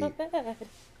That's an bad, not bad.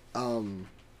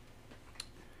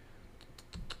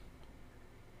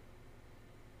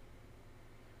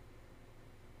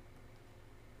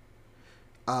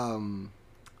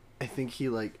 I think he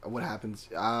like what happens.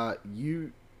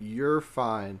 You're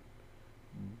fine.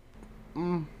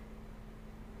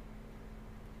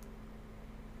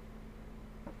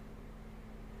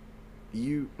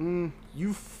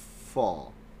 You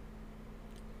fall.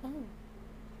 Oh.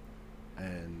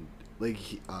 And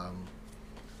like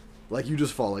you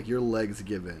just fall, like your legs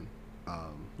give in,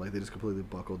 like they just completely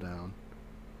buckle down.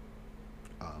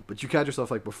 But you catch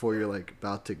yourself like before you're like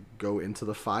about to go into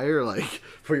the fire, like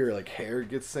before your like hair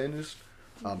gets singed.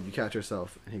 You catch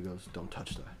yourself, and he goes, "Don't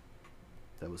touch that.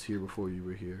 That was here before you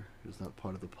were here. It was not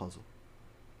part of the puzzle."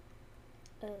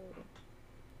 Oh.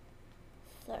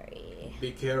 Sorry.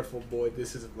 Be careful, boy.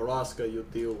 This is Vraska you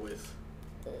deal with.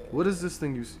 What is this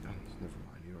thing you see? Oh, never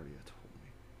mind. You already had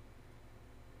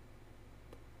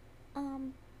told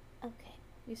me. Okay.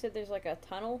 You said there's like a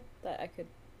tunnel that I could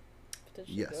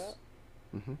potentially Yes. go out?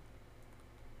 Mm-hmm.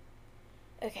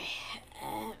 Okay.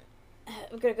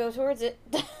 I'm gonna go towards it.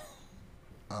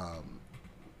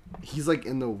 He's like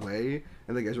in the way,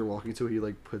 and like as you're walking to it, he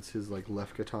like puts his like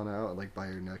left katana out like by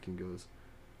your neck and goes,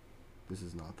 "This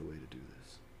is not the way to do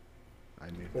this. I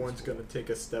made this Born's for gonna take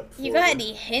a step forward. You got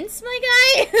any hints, my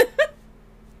guy?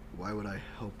 Why would I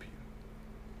help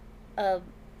you?"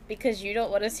 Because you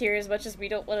don't want us here as much as we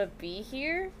don't want to be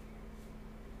here?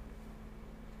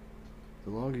 The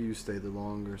longer you stay, the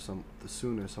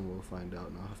sooner someone will find out,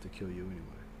 and I'll have to kill you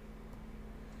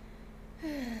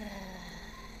anyway.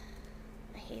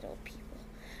 I hate old people.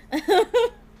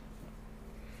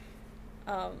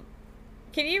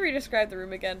 Can you re-describe the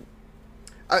room again?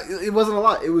 It wasn't a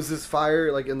lot. It was this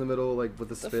fire, like in the middle, like with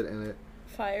the spit in it.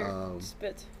 Fire,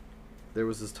 spit. There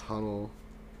was this tunnel.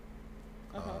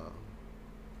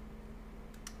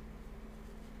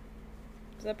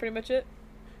 Is that pretty much it?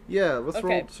 Yeah, let's Okay.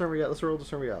 roll discern reality. Let's roll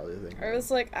discern reality. I think. I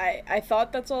was like, I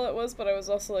thought that's all it was, but I was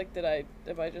also like,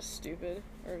 am I just stupid?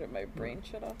 Or did my brain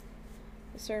shut off?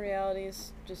 Discern reality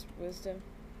is just wisdom.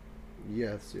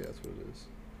 Yes, yeah, that's what it is.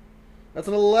 That's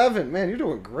an 11. Man, you're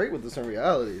doing great with discern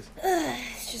realities.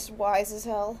 It's just wise as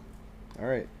hell. All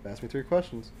right, ask me 3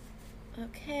 questions.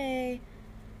 Okay.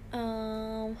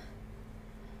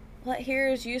 What here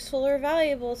is useful or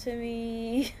valuable to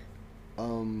me?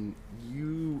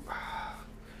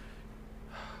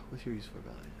 What's your useful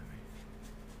value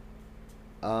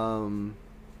to me?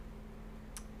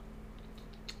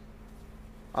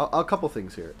 A couple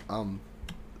things here.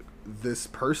 This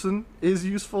person is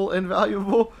useful and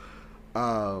valuable.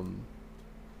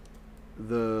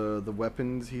 The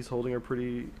weapons he's holding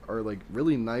are like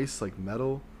really nice, like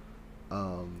metal,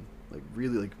 like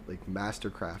really like master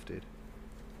crafted.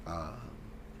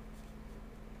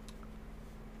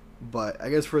 But I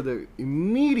guess for the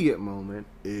immediate moment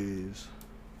is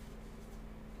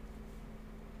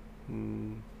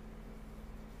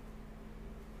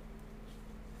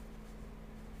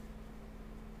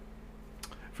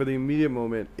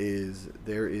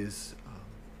there is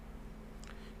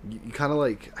you kind of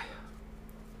like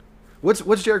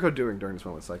what's Jericho doing during this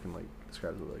moment so I can like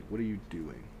describe it, like what are you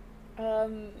doing?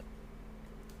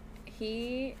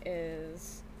 He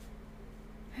is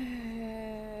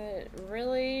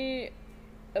really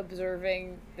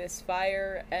observing this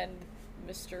fire and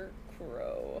Mr.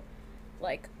 Crow,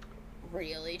 like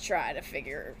really trying to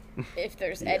figure if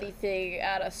there's anything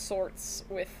out of sorts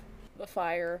with the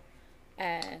fire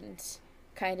and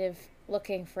kind of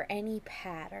looking for any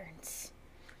patterns.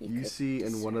 You see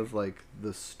in one of like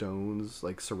the stones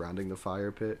like surrounding the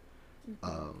fire pit,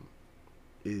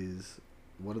 is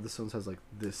one of the stones has like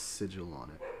this sigil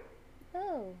on it.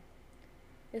 Oh.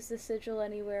 Is the sigil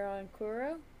anywhere on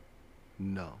Kuro?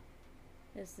 No.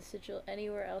 Is the sigil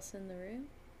anywhere else in the room?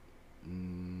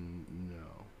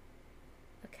 No.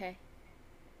 Okay.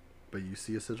 But you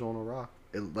see a sigil on a rock.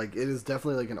 It is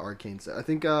definitely like an arcane set. I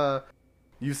think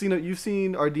you've seen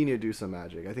Ardinia do some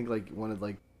magic. I think like one of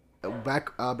like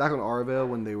back on Arvale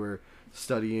when they were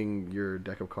studying your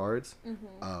deck of cards,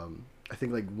 Mm-hmm. I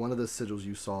think like one of the sigils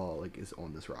you saw like is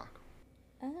on this rock.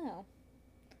 Oh.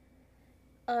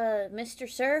 Mr.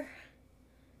 Sir,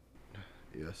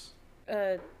 Yes.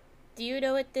 do you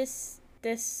know what this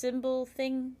symbol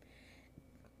thing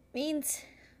means?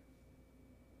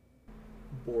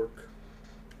 Bork.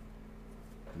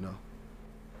 No.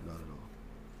 Not at all.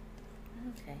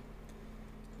 Okay.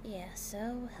 Yeah,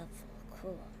 so helpful.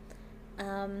 Cool.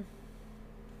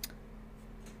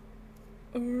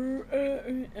 Give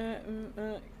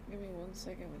me 1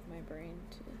 second with my brain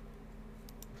to.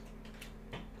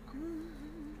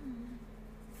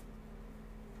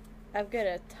 I'm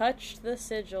gonna touch the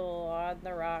sigil on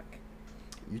the rock.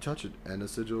 You touch it, and a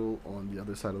sigil on the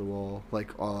other side of the wall,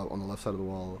 like on the left side of the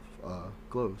wall,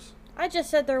 glows. I just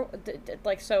said there,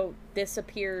 so this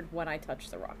appeared when I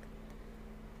touched the rock.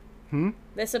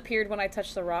 This appeared when I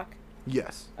touched the rock?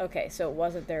 Yes. Okay, so it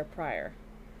wasn't there prior.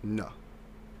 No.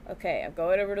 Okay, I'm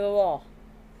going over to the wall.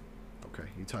 Okay,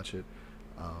 you touch it,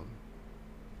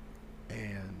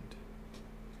 and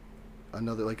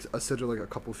another, like, a sigil like a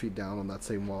couple feet down on that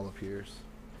same wall appears.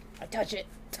 I touch it.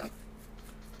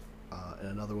 And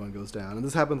another one goes down, and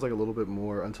this happens like a little bit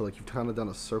more until like you've kind of done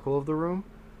a circle of the room.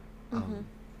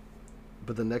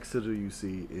 But the next sigil you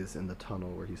see is in the tunnel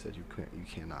where he said you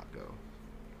cannot go.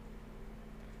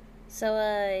 So,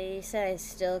 you said I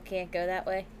still can't go that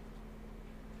way?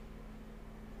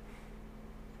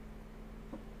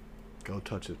 Go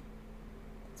touch it.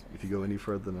 If you go any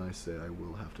further than I say, I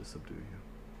will have to subdue you.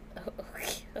 Oh,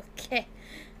 okay.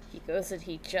 He goes and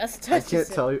he just I touches can't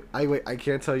it. tell you. I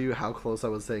can't tell you how close I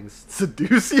was saying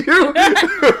seduce you.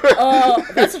 Oh,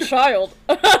 that's a child.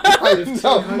 I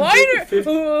know. Minor.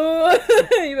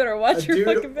 You better watch A your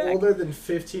fucking dude back. older than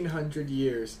 1,500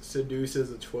 years seduces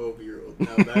a 12-year-old.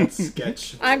 Now that's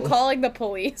sketchable. I'm calling the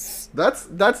police. That's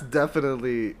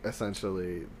definitely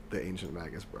essentially the ancient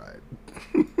Magus Bride.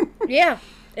 Yeah,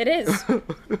 it is.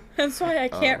 That's why I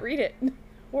can't read it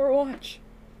or watch.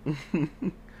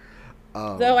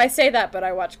 Though I say that, but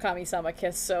I watch Kami-sama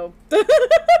Kiss, so.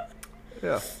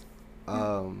 Yeah.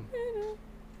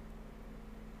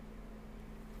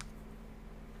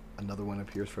 Another one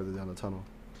appears further down the tunnel.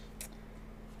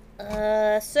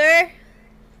 Sir?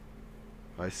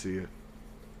 I see it.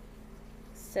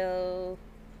 So...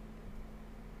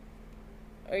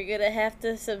 are you gonna have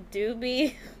to subdue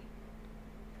me?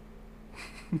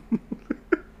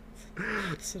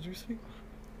 Seduce me?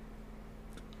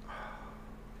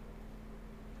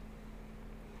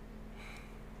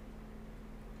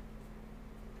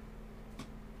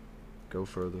 Go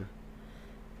further.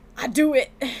 I do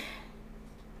it.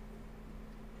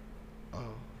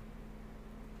 Oh.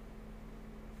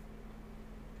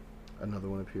 Another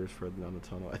one appears further down the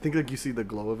tunnel. I think like you see the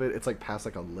glow of it. It's like past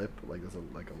like a lip, like there's a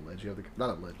ledge. You have to,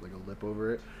 not a ledge, like a lip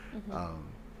over it.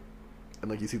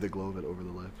 And like you see the glow of it over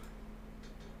the lip.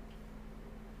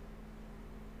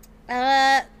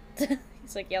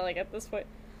 He's like yelling at this point.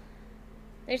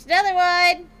 There's another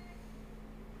one!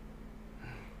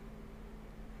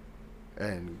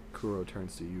 And Kuro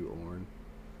turns to you, Orn.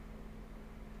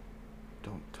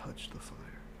 Don't touch the fire.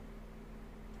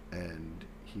 And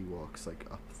he walks like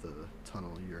up the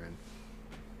tunnel you're in.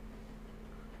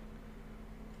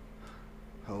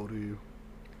 How old are you?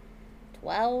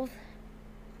 12?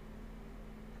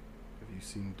 Have you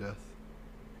seen death?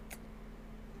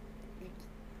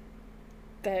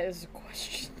 That is a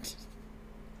question.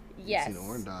 Yes. You've seen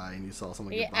Orn die, and you saw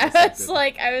someone Yeah, get I bisected. was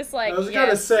like, I was yes.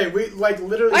 gonna say, we like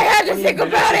literally I had to 20 think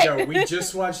minutes about it! ago, we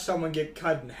just watched someone get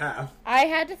cut in half. I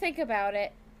had to think about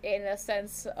it in a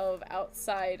sense of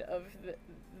outside of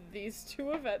these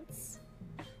two events.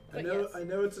 But yes. I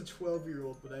know it's a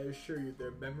 12-year-old, but I assure you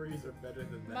their memories are better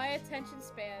than that. My attention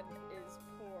span is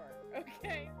poor,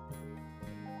 okay?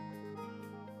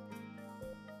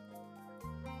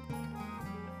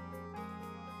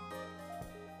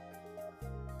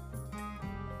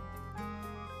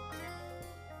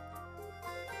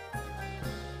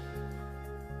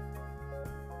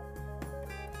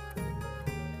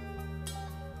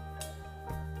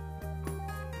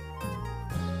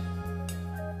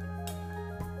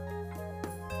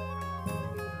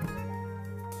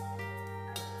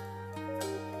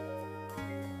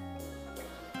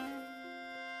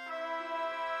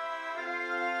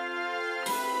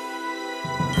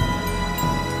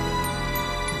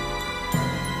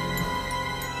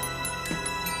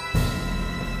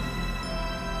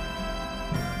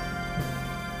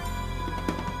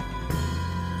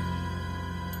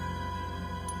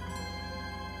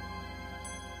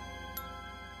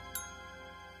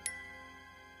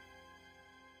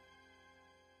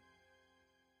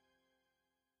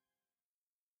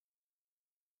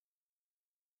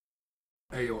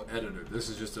 Hey, yo, editor, this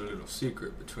is just a little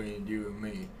secret between you and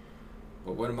me.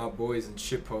 But one of my boys in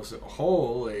shit posted,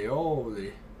 holy.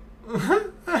 Alright,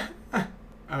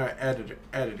 editor.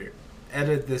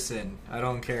 Edit this in. I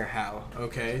don't care how,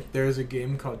 okay? There's a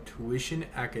game called Tuition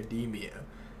Academia.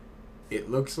 It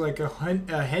looks like a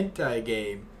hentai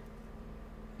game.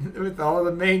 With all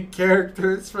the main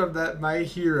characters from that My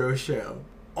Hero show.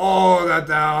 Oh,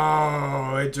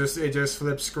 it just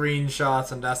flips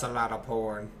screenshots and that's a lot of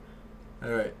porn.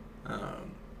 Alright,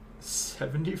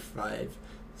 75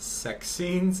 sex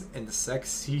scenes and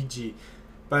sex CG.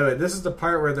 By the way, this is the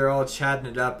part where they're all chatting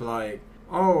it up like,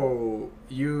 oh,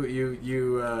 you,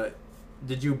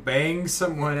 did you bang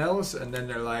someone else? And then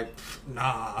they're like,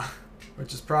 nah.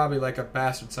 Which is probably like a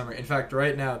bastard summary. In fact,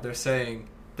 right now they're saying,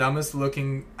 dumbest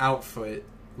looking outfit,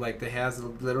 like they has a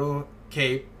little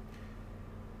cape,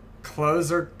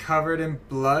 clothes are covered in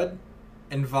blood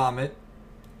and vomit,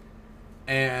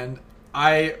 and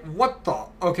okay,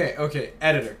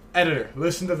 editor,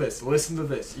 listen to this,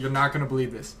 you're not gonna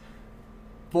believe this.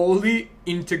 Fully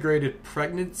integrated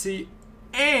pregnancy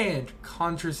and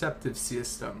contraceptive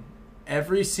system.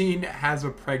 Every scene has a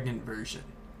pregnant version.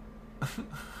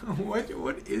 What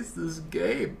is this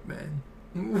game, man?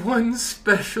 One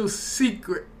special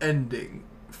secret ending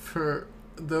for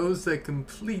those that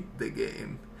complete the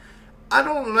game. I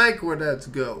don't like where that's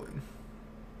going.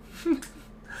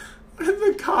 What in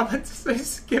the comments say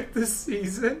skip this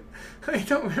season? I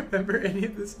don't remember any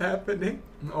of this happening.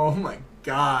 Oh my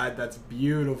god, that's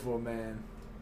beautiful, man.